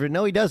conservative.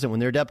 No, he doesn't. When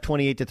they're up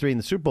 28-3 in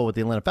the Super Bowl with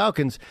the Atlanta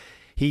Falcons,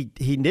 he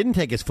didn't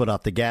take his foot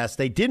off the gas.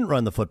 They didn't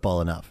run the football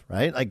enough,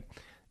 right? Like,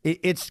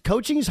 it's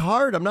coaching is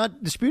hard. I'm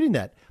not disputing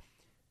that.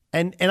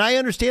 And I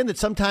understand that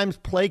sometimes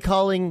play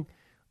calling,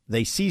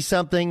 they see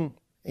something.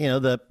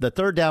 The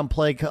third down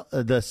play,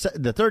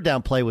 the third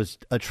down play was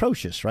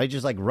atrocious, right?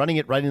 Just like running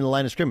it right in the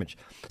line of scrimmage.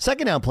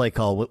 Second down play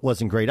call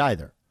wasn't great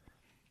either.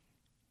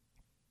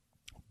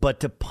 But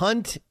to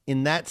punt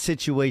in that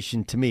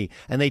situation, to me,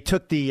 and they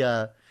took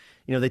the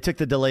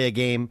delay of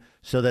game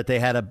so that they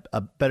had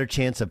a better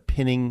chance of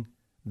pinning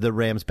the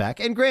Rams back.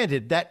 And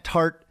granted, that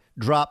Tart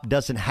drop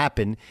doesn't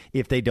happen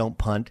if they don't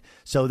punt,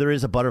 so there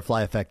is a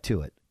butterfly effect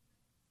to it.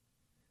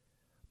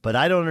 But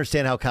I don't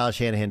understand how Kyle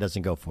Shanahan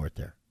doesn't go for it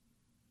there.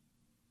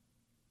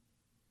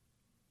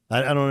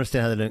 I don't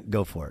understand how they didn't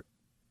go for it.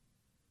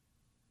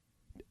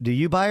 Do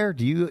you, Buyer?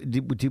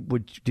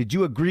 Did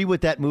you agree with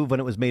that move when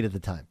it was made at the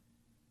time?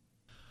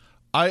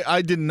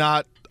 I did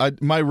not.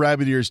 My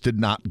rabbit ears did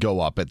not go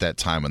up at that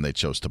time when they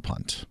chose to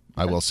punt.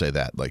 I will say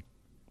that.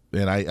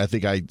 And I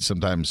think I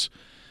sometimes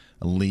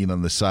lean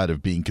on the side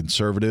of being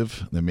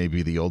conservative. That may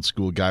be the old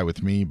school guy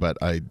with me, but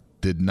I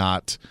did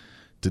not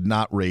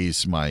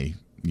raise my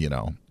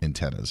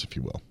antennas, if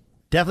you will.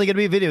 Definitely going to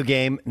be a video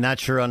game. Not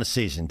sure on a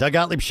season. Doug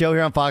Gottlieb Show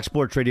here on Fox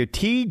Sports Radio.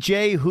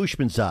 T.J.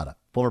 Houshmandzadeh,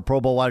 former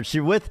Pro Bowl wide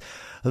receiver with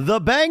the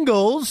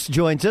Bengals,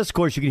 joins us. Of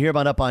course, you can hear him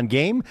on Up on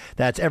Game.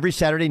 That's every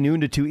Saturday,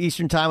 noon to 2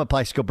 Eastern Time with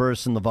Plaxico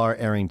Burress and LeVar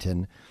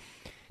Arrington.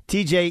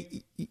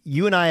 TJ,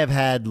 you and I have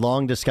had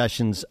long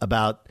discussions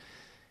about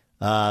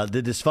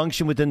the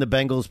dysfunction within the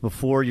Bengals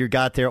before you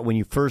got there, when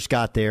you first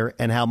got there,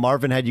 and how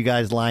Marvin had you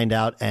guys lined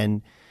out.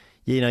 And,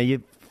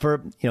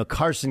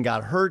 Carson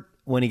got hurt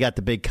when he got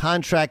the big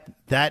contract.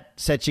 That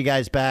set you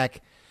guys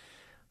back.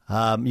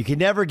 You can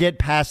never get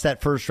past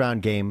that first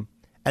round game.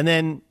 And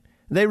then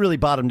they really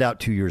bottomed out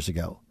 2 years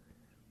ago.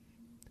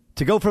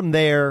 To go from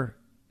there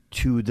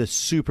to the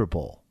Super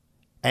Bowl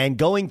and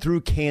going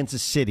through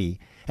Kansas City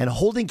and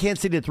holding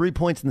Kansas City to 3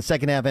 points in the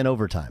second half and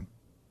overtime.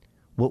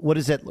 What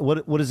is it?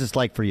 What is this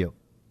like for you?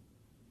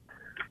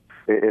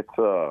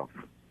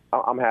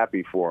 I'm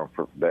happy for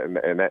him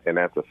and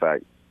that's a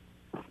fact.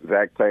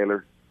 Zach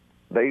Taylor,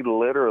 they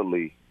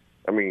literally,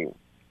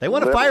 they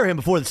want to fire him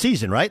before the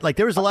season, right? Like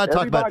there was a lot of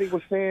talk about. Everybody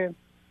was saying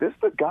this is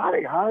the guy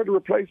they hired to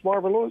replace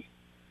Marvin Lewis.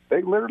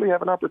 They literally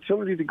have an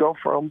opportunity to go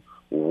from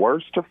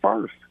worst to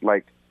first.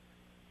 Like,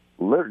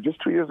 literally,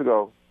 just 2 years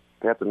ago,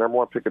 they had the number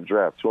one pick of the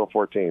draft,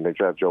 2-14. They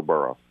drafted Joe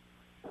Burrow.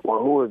 Well,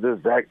 who is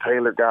this Zach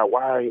Taylor guy?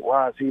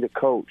 Why is he the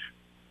coach?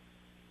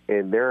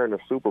 And they're in the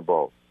Super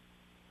Bowl.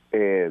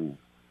 And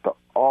the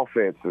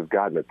offense has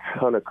gotten a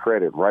ton of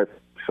credit, right?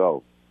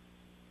 So,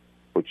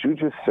 but you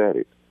just said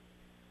it.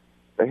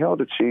 They held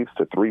the Chiefs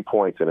to 3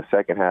 points in the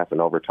second half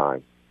and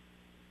overtime.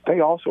 They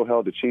also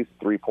held the Chiefs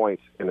 3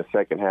 points in the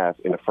second half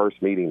in the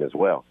first meeting as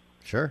well.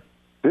 Sure.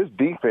 This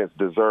defense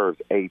deserves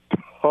a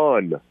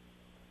ton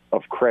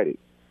of credit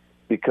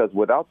because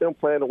without them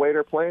playing the way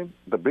they're playing,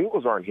 the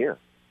Bengals aren't here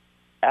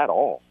at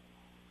all.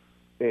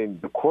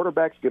 And the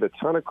quarterbacks get a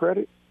ton of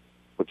credit,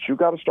 but you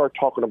got to start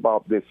talking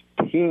about this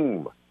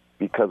team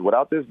because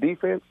without this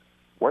defense,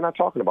 we're not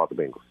talking about the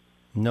Bengals.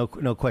 No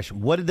question.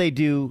 What did they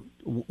do?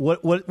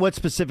 What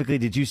specifically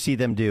did you see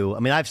them do?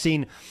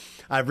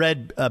 I've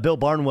read Bill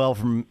Barnwell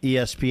from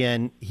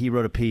ESPN. He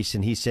wrote a piece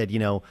and he said,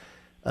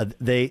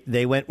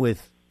 they went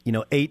with,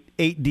 eight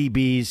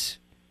DBs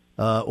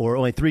or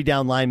only 3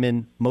 down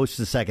linemen most of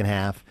the second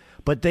half.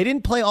 But they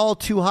didn't play all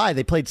too high.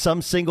 They played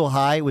some single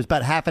high. It was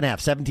about half and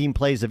half, 17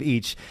 plays of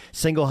each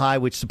single high,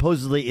 which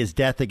supposedly is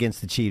death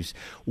against the Chiefs.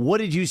 What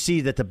did you see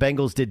that the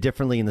Bengals did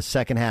differently in the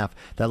second half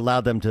that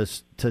allowed them to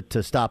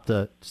stop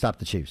the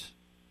Chiefs?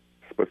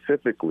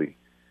 Specifically,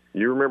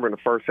 you remember in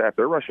the first half,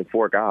 they're rushing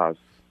 4 guys.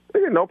 They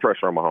didn't no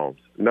pressure on Mahomes.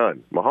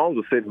 None. Mahomes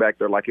was sitting back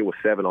there like it was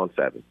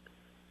 7-on-7.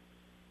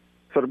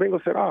 So the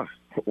Bengals said,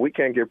 we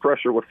can't get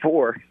pressure with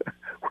 4.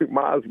 We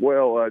might as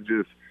well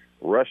just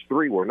rush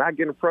 3. We're not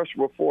getting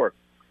pressure with 4.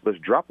 Let's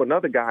drop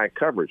another guy in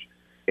coverage.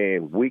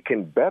 And we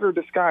can better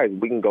disguise.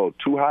 We can go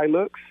 2 high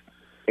looks,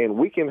 and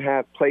we can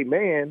have play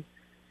man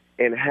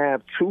and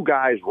have 2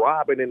 guys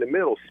robbing in the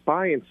middle,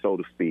 spying, so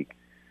to speak.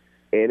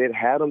 And it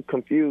had them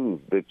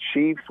confused. The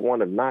Chiefs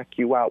want to knock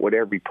you out with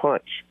every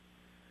punch.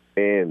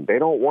 And they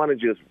don't want to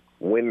just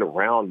win the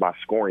round by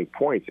scoring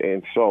points.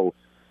 And so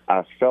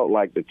I felt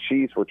like the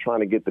Chiefs were trying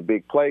to get the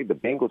big play. The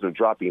Bengals are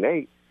dropping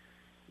 8.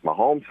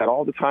 Mahomes had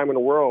all the time in the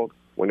world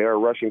when they were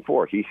rushing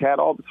 4. He had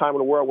all the time in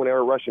the world when they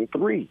were rushing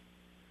 3.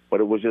 But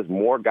it was just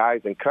more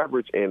guys in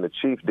coverage, and the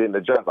Chiefs didn't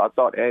adjust. I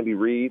thought Andy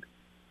Reid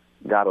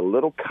got a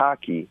little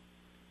cocky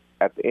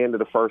at the end of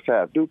the first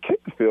half. Dude,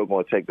 kick the field goal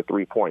and take the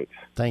 3 points.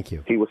 Thank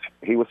you. He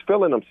was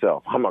feeling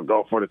himself. I'm going to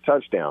go for the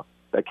touchdown.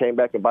 That came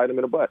back and bite him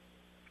in the butt.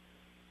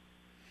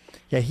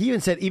 Yeah, he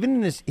even said,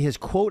 even in his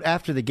quote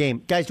after the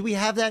game, guys, do we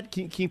have that?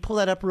 Can you pull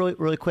that up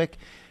really quick?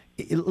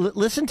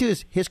 Listen to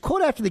his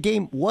quote after the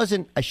game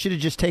wasn't, I should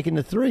have just taken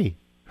the 3,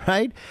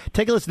 right?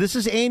 Take a listen. This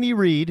is Andy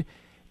Reid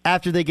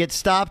after they get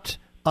stopped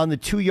on the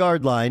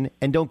 2-yard line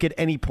and don't get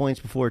any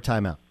points before a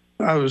timeout.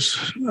 I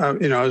was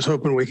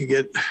hoping we could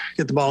get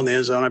the ball in the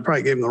end zone. I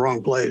probably gave him the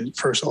wrong play,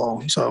 first of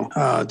all. So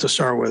to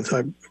start with,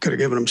 I could have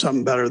given him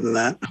something better than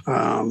that,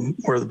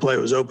 where the play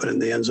was open in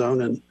the end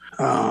zone, and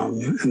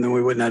then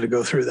we wouldn't have to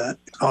go through that.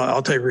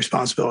 I'll take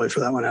responsibility for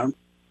that one out.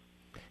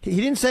 He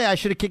didn't say I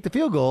should have kicked the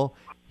field goal.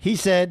 He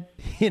said,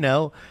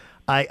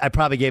 I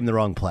probably gave him the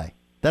wrong play.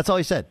 That's all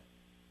he said.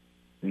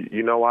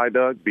 You know why,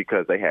 Doug?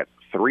 Because they had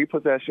 3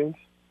 possessions,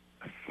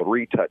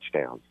 3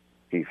 touchdowns.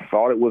 He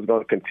thought it was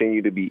going to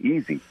continue to be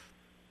easy.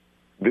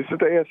 This is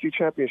the AFC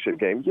Championship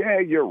game. Yeah,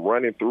 you're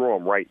running through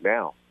them right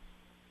now.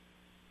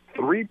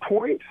 3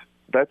 points,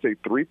 that's a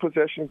 3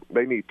 possession.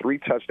 They need 3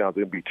 touchdowns.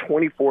 It'll be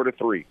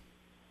 24-3.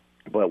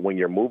 But when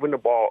you're moving the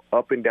ball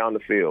up and down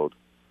the field,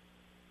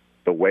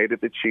 the way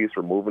that the Chiefs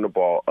were moving the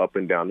ball up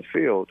and down the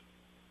field,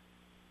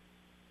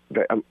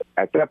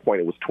 at that point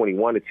it was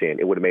 21-10.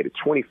 It would have made it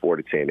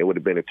 24-10. It would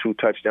have been a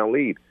 2-touchdown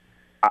lead.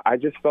 I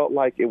just felt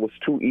like it was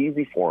too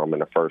easy for him in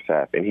the first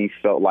half, and he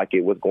felt like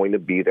it was going to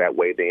be that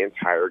way the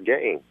entire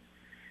game,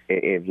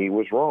 and he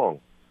was wrong.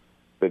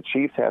 The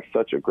Chiefs have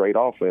such a great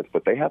offense,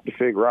 but they have to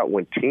figure out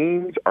when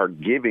teams are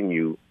giving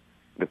you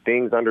the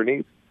things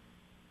underneath,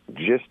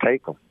 just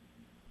take them.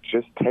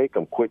 Just take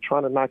them. Quit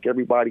trying to knock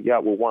everybody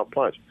out with one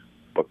punch.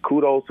 But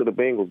kudos to the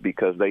Bengals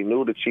because they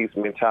knew the Chiefs'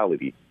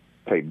 mentality.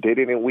 They did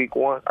it in week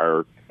 1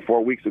 or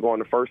 4 weeks ago in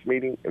the first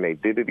meeting, and they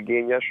did it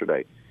again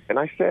yesterday. And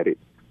I said it.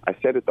 I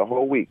said it the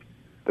whole week.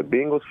 The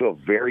Bengals feel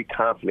very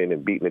confident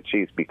in beating the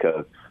Chiefs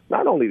because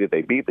not only did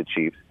they beat the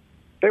Chiefs,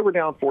 they were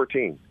down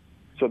 14.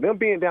 So them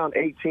being down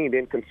 18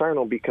 didn't concern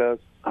them because,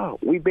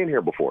 we've been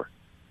here before.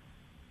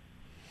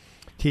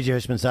 TJ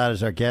Houshmandzadeh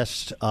is our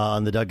guest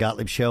on the Doug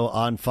Gottlieb Show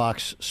on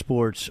Fox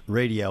Sports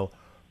Radio.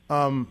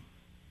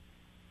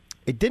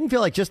 It didn't feel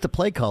like just the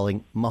play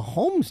calling.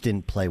 Mahomes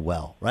didn't play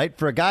well, right?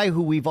 For a guy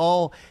who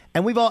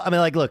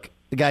look,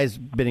 the guy's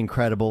been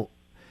incredible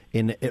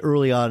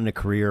early on in a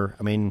career.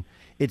 I mean,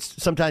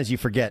 it's sometimes you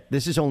forget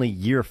this is only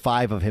year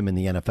 5 of him in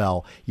the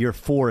NFL, year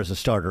 4 as a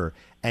starter,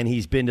 and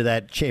he's been to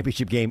that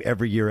championship game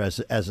every year as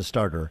a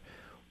starter.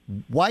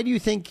 Why do you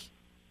think?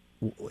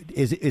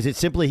 Is it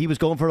simply he was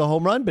going for the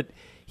home run, but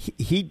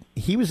he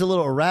was a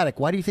little erratic?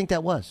 Why do you think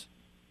that was?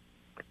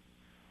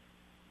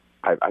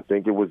 I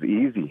think it was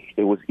easy.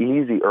 It was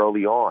easy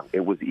early on.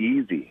 It was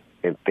easy,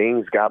 and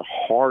things got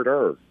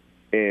harder.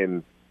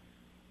 And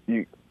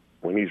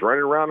when he's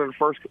running around in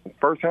the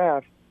first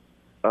half,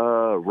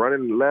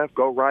 running left,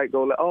 go right,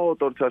 go left,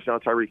 throw the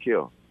touchdown, Tyreek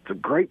Hill. It's a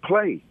great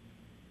play.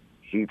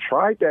 He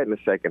tried that in the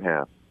second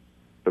half.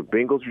 The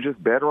Bengals were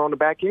just better on the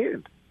back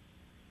end.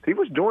 He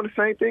was doing the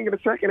same thing in the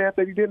second half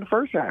that he did in the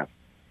first half.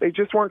 They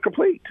just weren't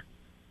complete.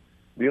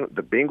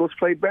 The Bengals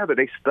played better.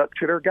 They stuck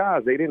to their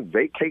guys. They didn't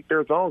vacate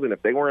their zones, and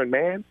if they were in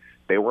man,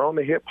 they were on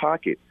the hip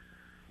pocket.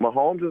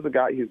 Mahomes is a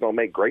guy who's going to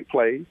make great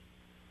plays,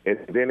 and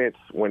then it's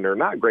when they're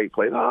not great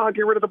plays,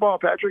 get rid of the ball,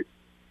 Patrick.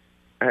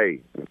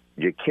 Hey,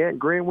 you can't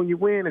grin when you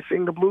win and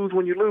sing the blues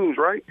when you lose,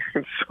 right?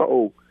 And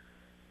so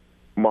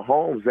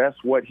Mahomes,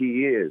 that's what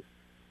he is.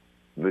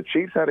 The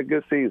Chiefs had a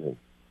good season.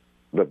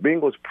 The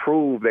Bengals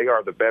proved they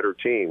are the better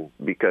team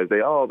because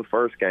the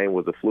first game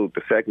was a fluke.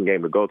 The second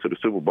game to go to the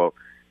Super Bowl,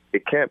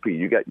 it can't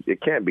be.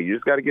 It can't be. You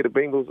just got to get the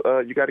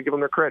Bengals. You got to give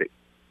them their credit.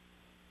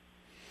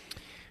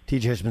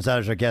 TJ Houshmandzadeh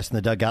is our guest in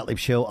the Doug Gottlieb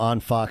Show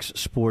on Fox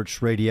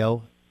Sports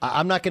Radio.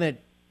 I'm not going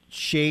to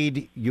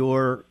shade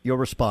your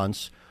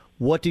response.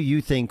 What do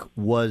you think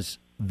was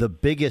the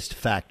biggest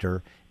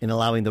factor in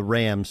allowing the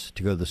Rams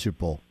to go to the Super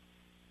Bowl?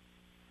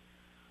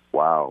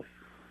 Wow.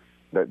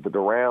 The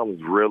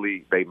Rams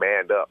really, they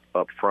manned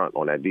up front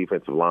on that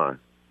defensive line.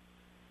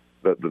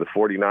 The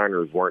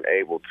 49ers weren't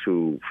able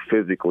to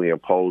physically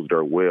impose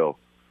their will.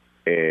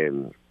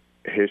 And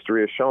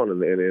history has shown,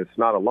 and it's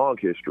not a long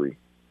history,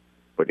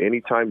 but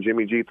anytime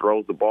Jimmy G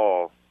throws the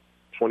ball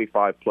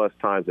 25-plus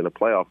times in a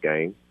playoff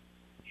game,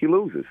 he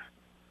loses.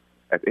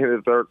 At the end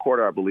of the third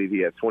quarter, I believe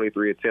he had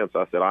 23 attempts.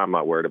 I said, I'm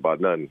not worried about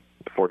nothing.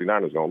 The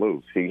 49ers going to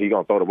lose. He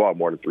going to throw the ball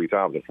more than 3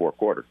 times in the fourth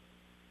quarter.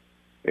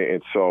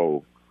 And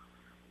so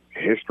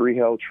history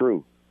held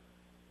true.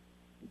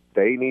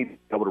 They need to be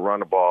able to run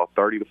the ball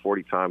 30 to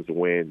 40 times to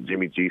win.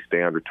 Jimmy G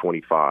stay under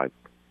 25.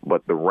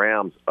 But the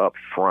Rams up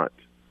front,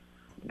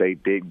 they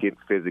did get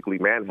physically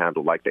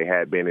manhandled like they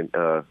had been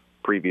in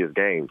previous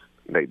games.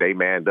 They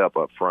manned up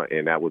front,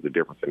 and that was the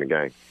difference in the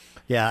game.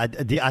 Yeah,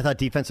 I thought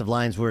defensive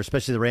lines were,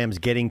 especially the Rams,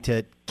 getting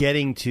to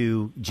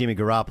Jimmy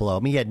Garoppolo. I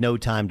mean, he had no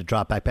time to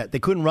drop back. They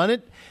couldn't run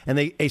it, and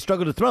they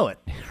struggled to throw it,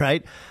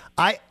 right?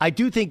 I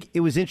do think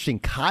it was interesting.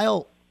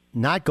 Kyle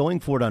not going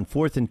for it on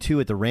 4th and 2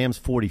 at the Rams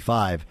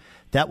 45.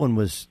 That one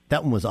was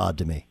odd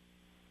to me.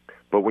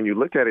 But when you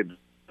look at it,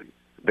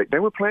 they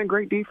were playing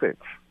great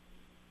defense.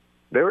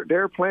 They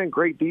were playing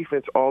great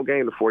defense all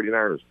game, the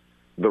 49ers.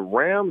 The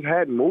Rams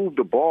hadn't moved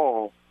the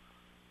ball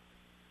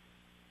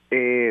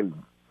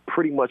and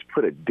pretty much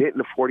put a dent in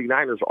the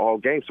 49ers all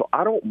game. So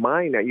I don't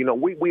mind that. You know,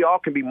 we all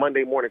can be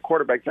Monday morning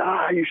quarterbacks.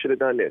 You should have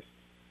done this.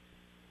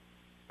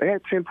 They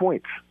had 10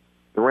 points.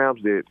 The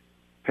Rams did,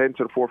 heading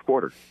to the fourth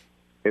quarter.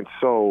 And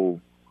so,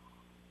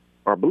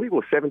 I believe it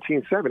was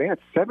 17-7. They had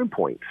 7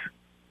 points.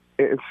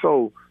 And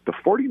so the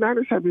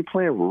 49ers have been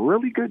playing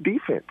really good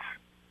defense.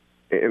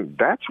 And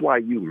that's why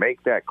you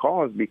make that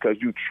call, is because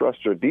you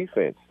trust your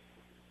defense.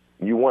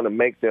 You want to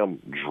make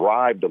them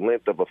drive the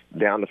length of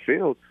down the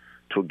field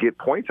to get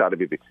points out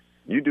of it.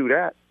 You do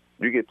that,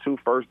 you get 2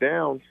 first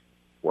downs.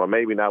 Well,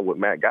 maybe not with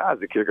Matt Guys,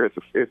 the kicker.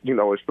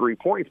 It's 3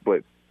 points.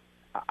 But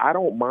I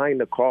don't mind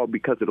the call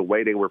because of the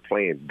way they were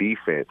playing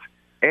defense.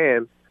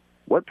 And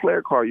what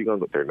player call are you going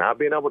to go? They're not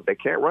being able. They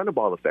can't run the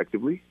ball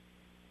effectively.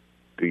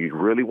 Do you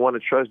really want to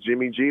trust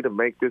Jimmy G to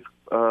make this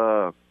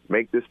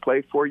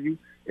play for you?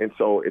 And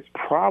so it's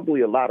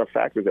probably a lot of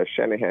factors that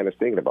Shanahan is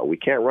thinking about. We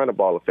can't run the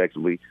ball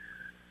effectively.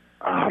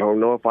 I don't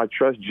know if I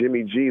trust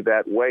Jimmy G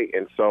that way.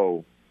 And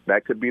so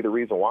that could be the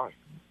reason why.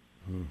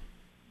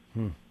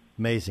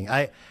 Amazing.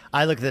 I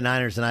look at the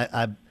Niners, and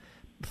I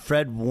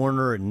Fred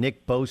Warner and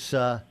Nick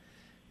Bosa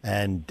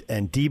and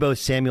Deebo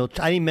Samuel.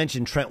 I didn't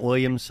mention Trent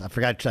Williams. I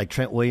forgot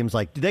Trent Williams.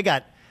 They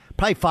got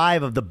probably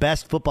 5 of the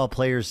best football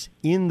players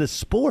in the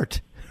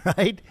sport,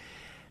 right?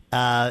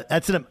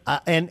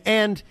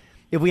 And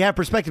if we have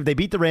perspective, they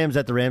beat the Rams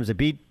at the Rams. They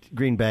beat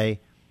Green Bay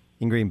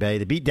in Green Bay.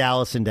 They beat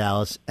Dallas in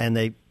Dallas.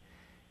 And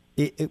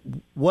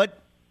what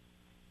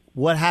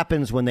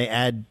happens when they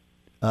add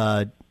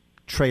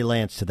Trey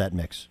Lance to that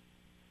mix?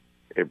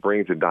 It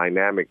brings a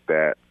dynamic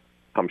that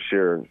I'm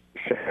sure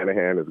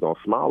Shanahan is going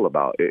to smile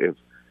about. If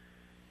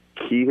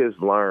he has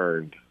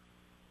learned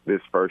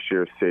this first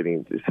year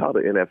sitting, just how the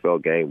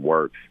NFL game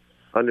works,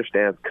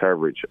 understands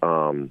coverage,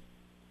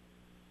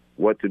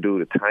 what to do,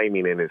 the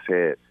timing in his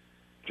head,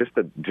 just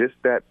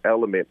that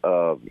element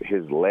of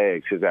his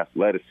legs, his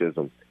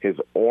athleticism, his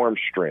arm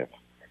strength,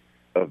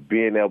 of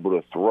being able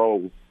to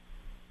throw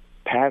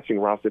passing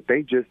routes that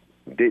they just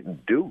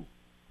didn't do.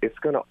 It's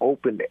going to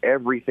open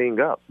everything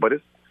up. But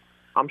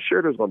I'm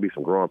sure there's going to be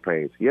some growing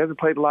pains. He hasn't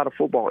played a lot of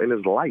football in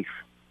his life.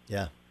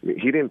 Yeah.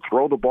 He didn't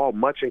throw the ball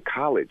much in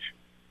college.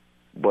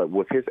 But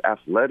with his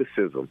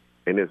athleticism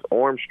and his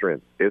arm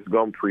strength, it's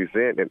going to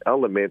present an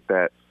element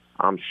that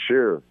I'm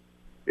sure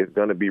is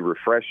going to be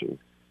refreshing.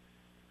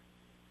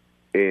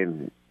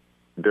 And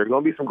there's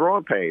going to be some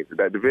growing pains.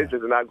 That division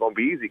is not going to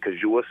be easy because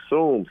you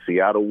assume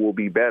Seattle will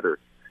be better.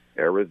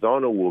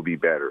 Arizona will be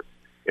better.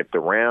 If the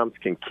Rams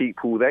can keep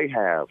who they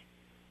have,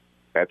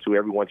 that's who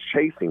everyone's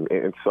chasing.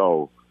 And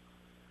so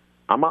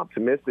I'm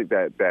optimistic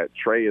that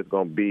Trey is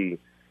going to be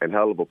a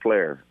hell of a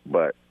player,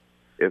 but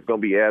it's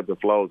going to be ebbs and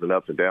flows and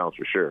ups and downs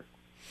for sure.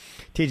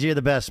 TJ, you're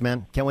the best,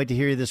 man. Can't wait to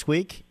hear you this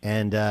week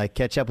and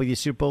catch up with you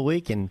Super Bowl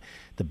week and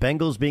the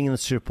Bengals being in the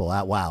Super Bowl.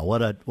 Wow,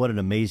 what an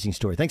amazing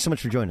story. Thanks so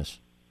much for joining us.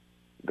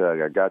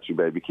 Doug, I got you,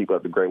 baby. Keep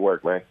up the great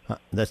work, man.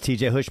 That's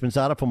TJ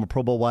Hushmanzada, former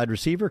Pro Bowl wide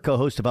receiver,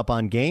 co-host of Up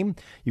on Game.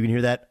 You can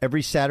hear that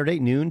every Saturday,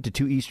 noon to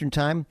 2 Eastern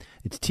Time.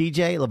 It's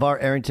TJ, LeVar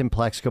Arrington,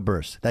 Plaxico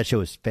Burress. That show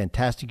is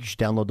fantastic. You should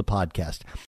download the podcast.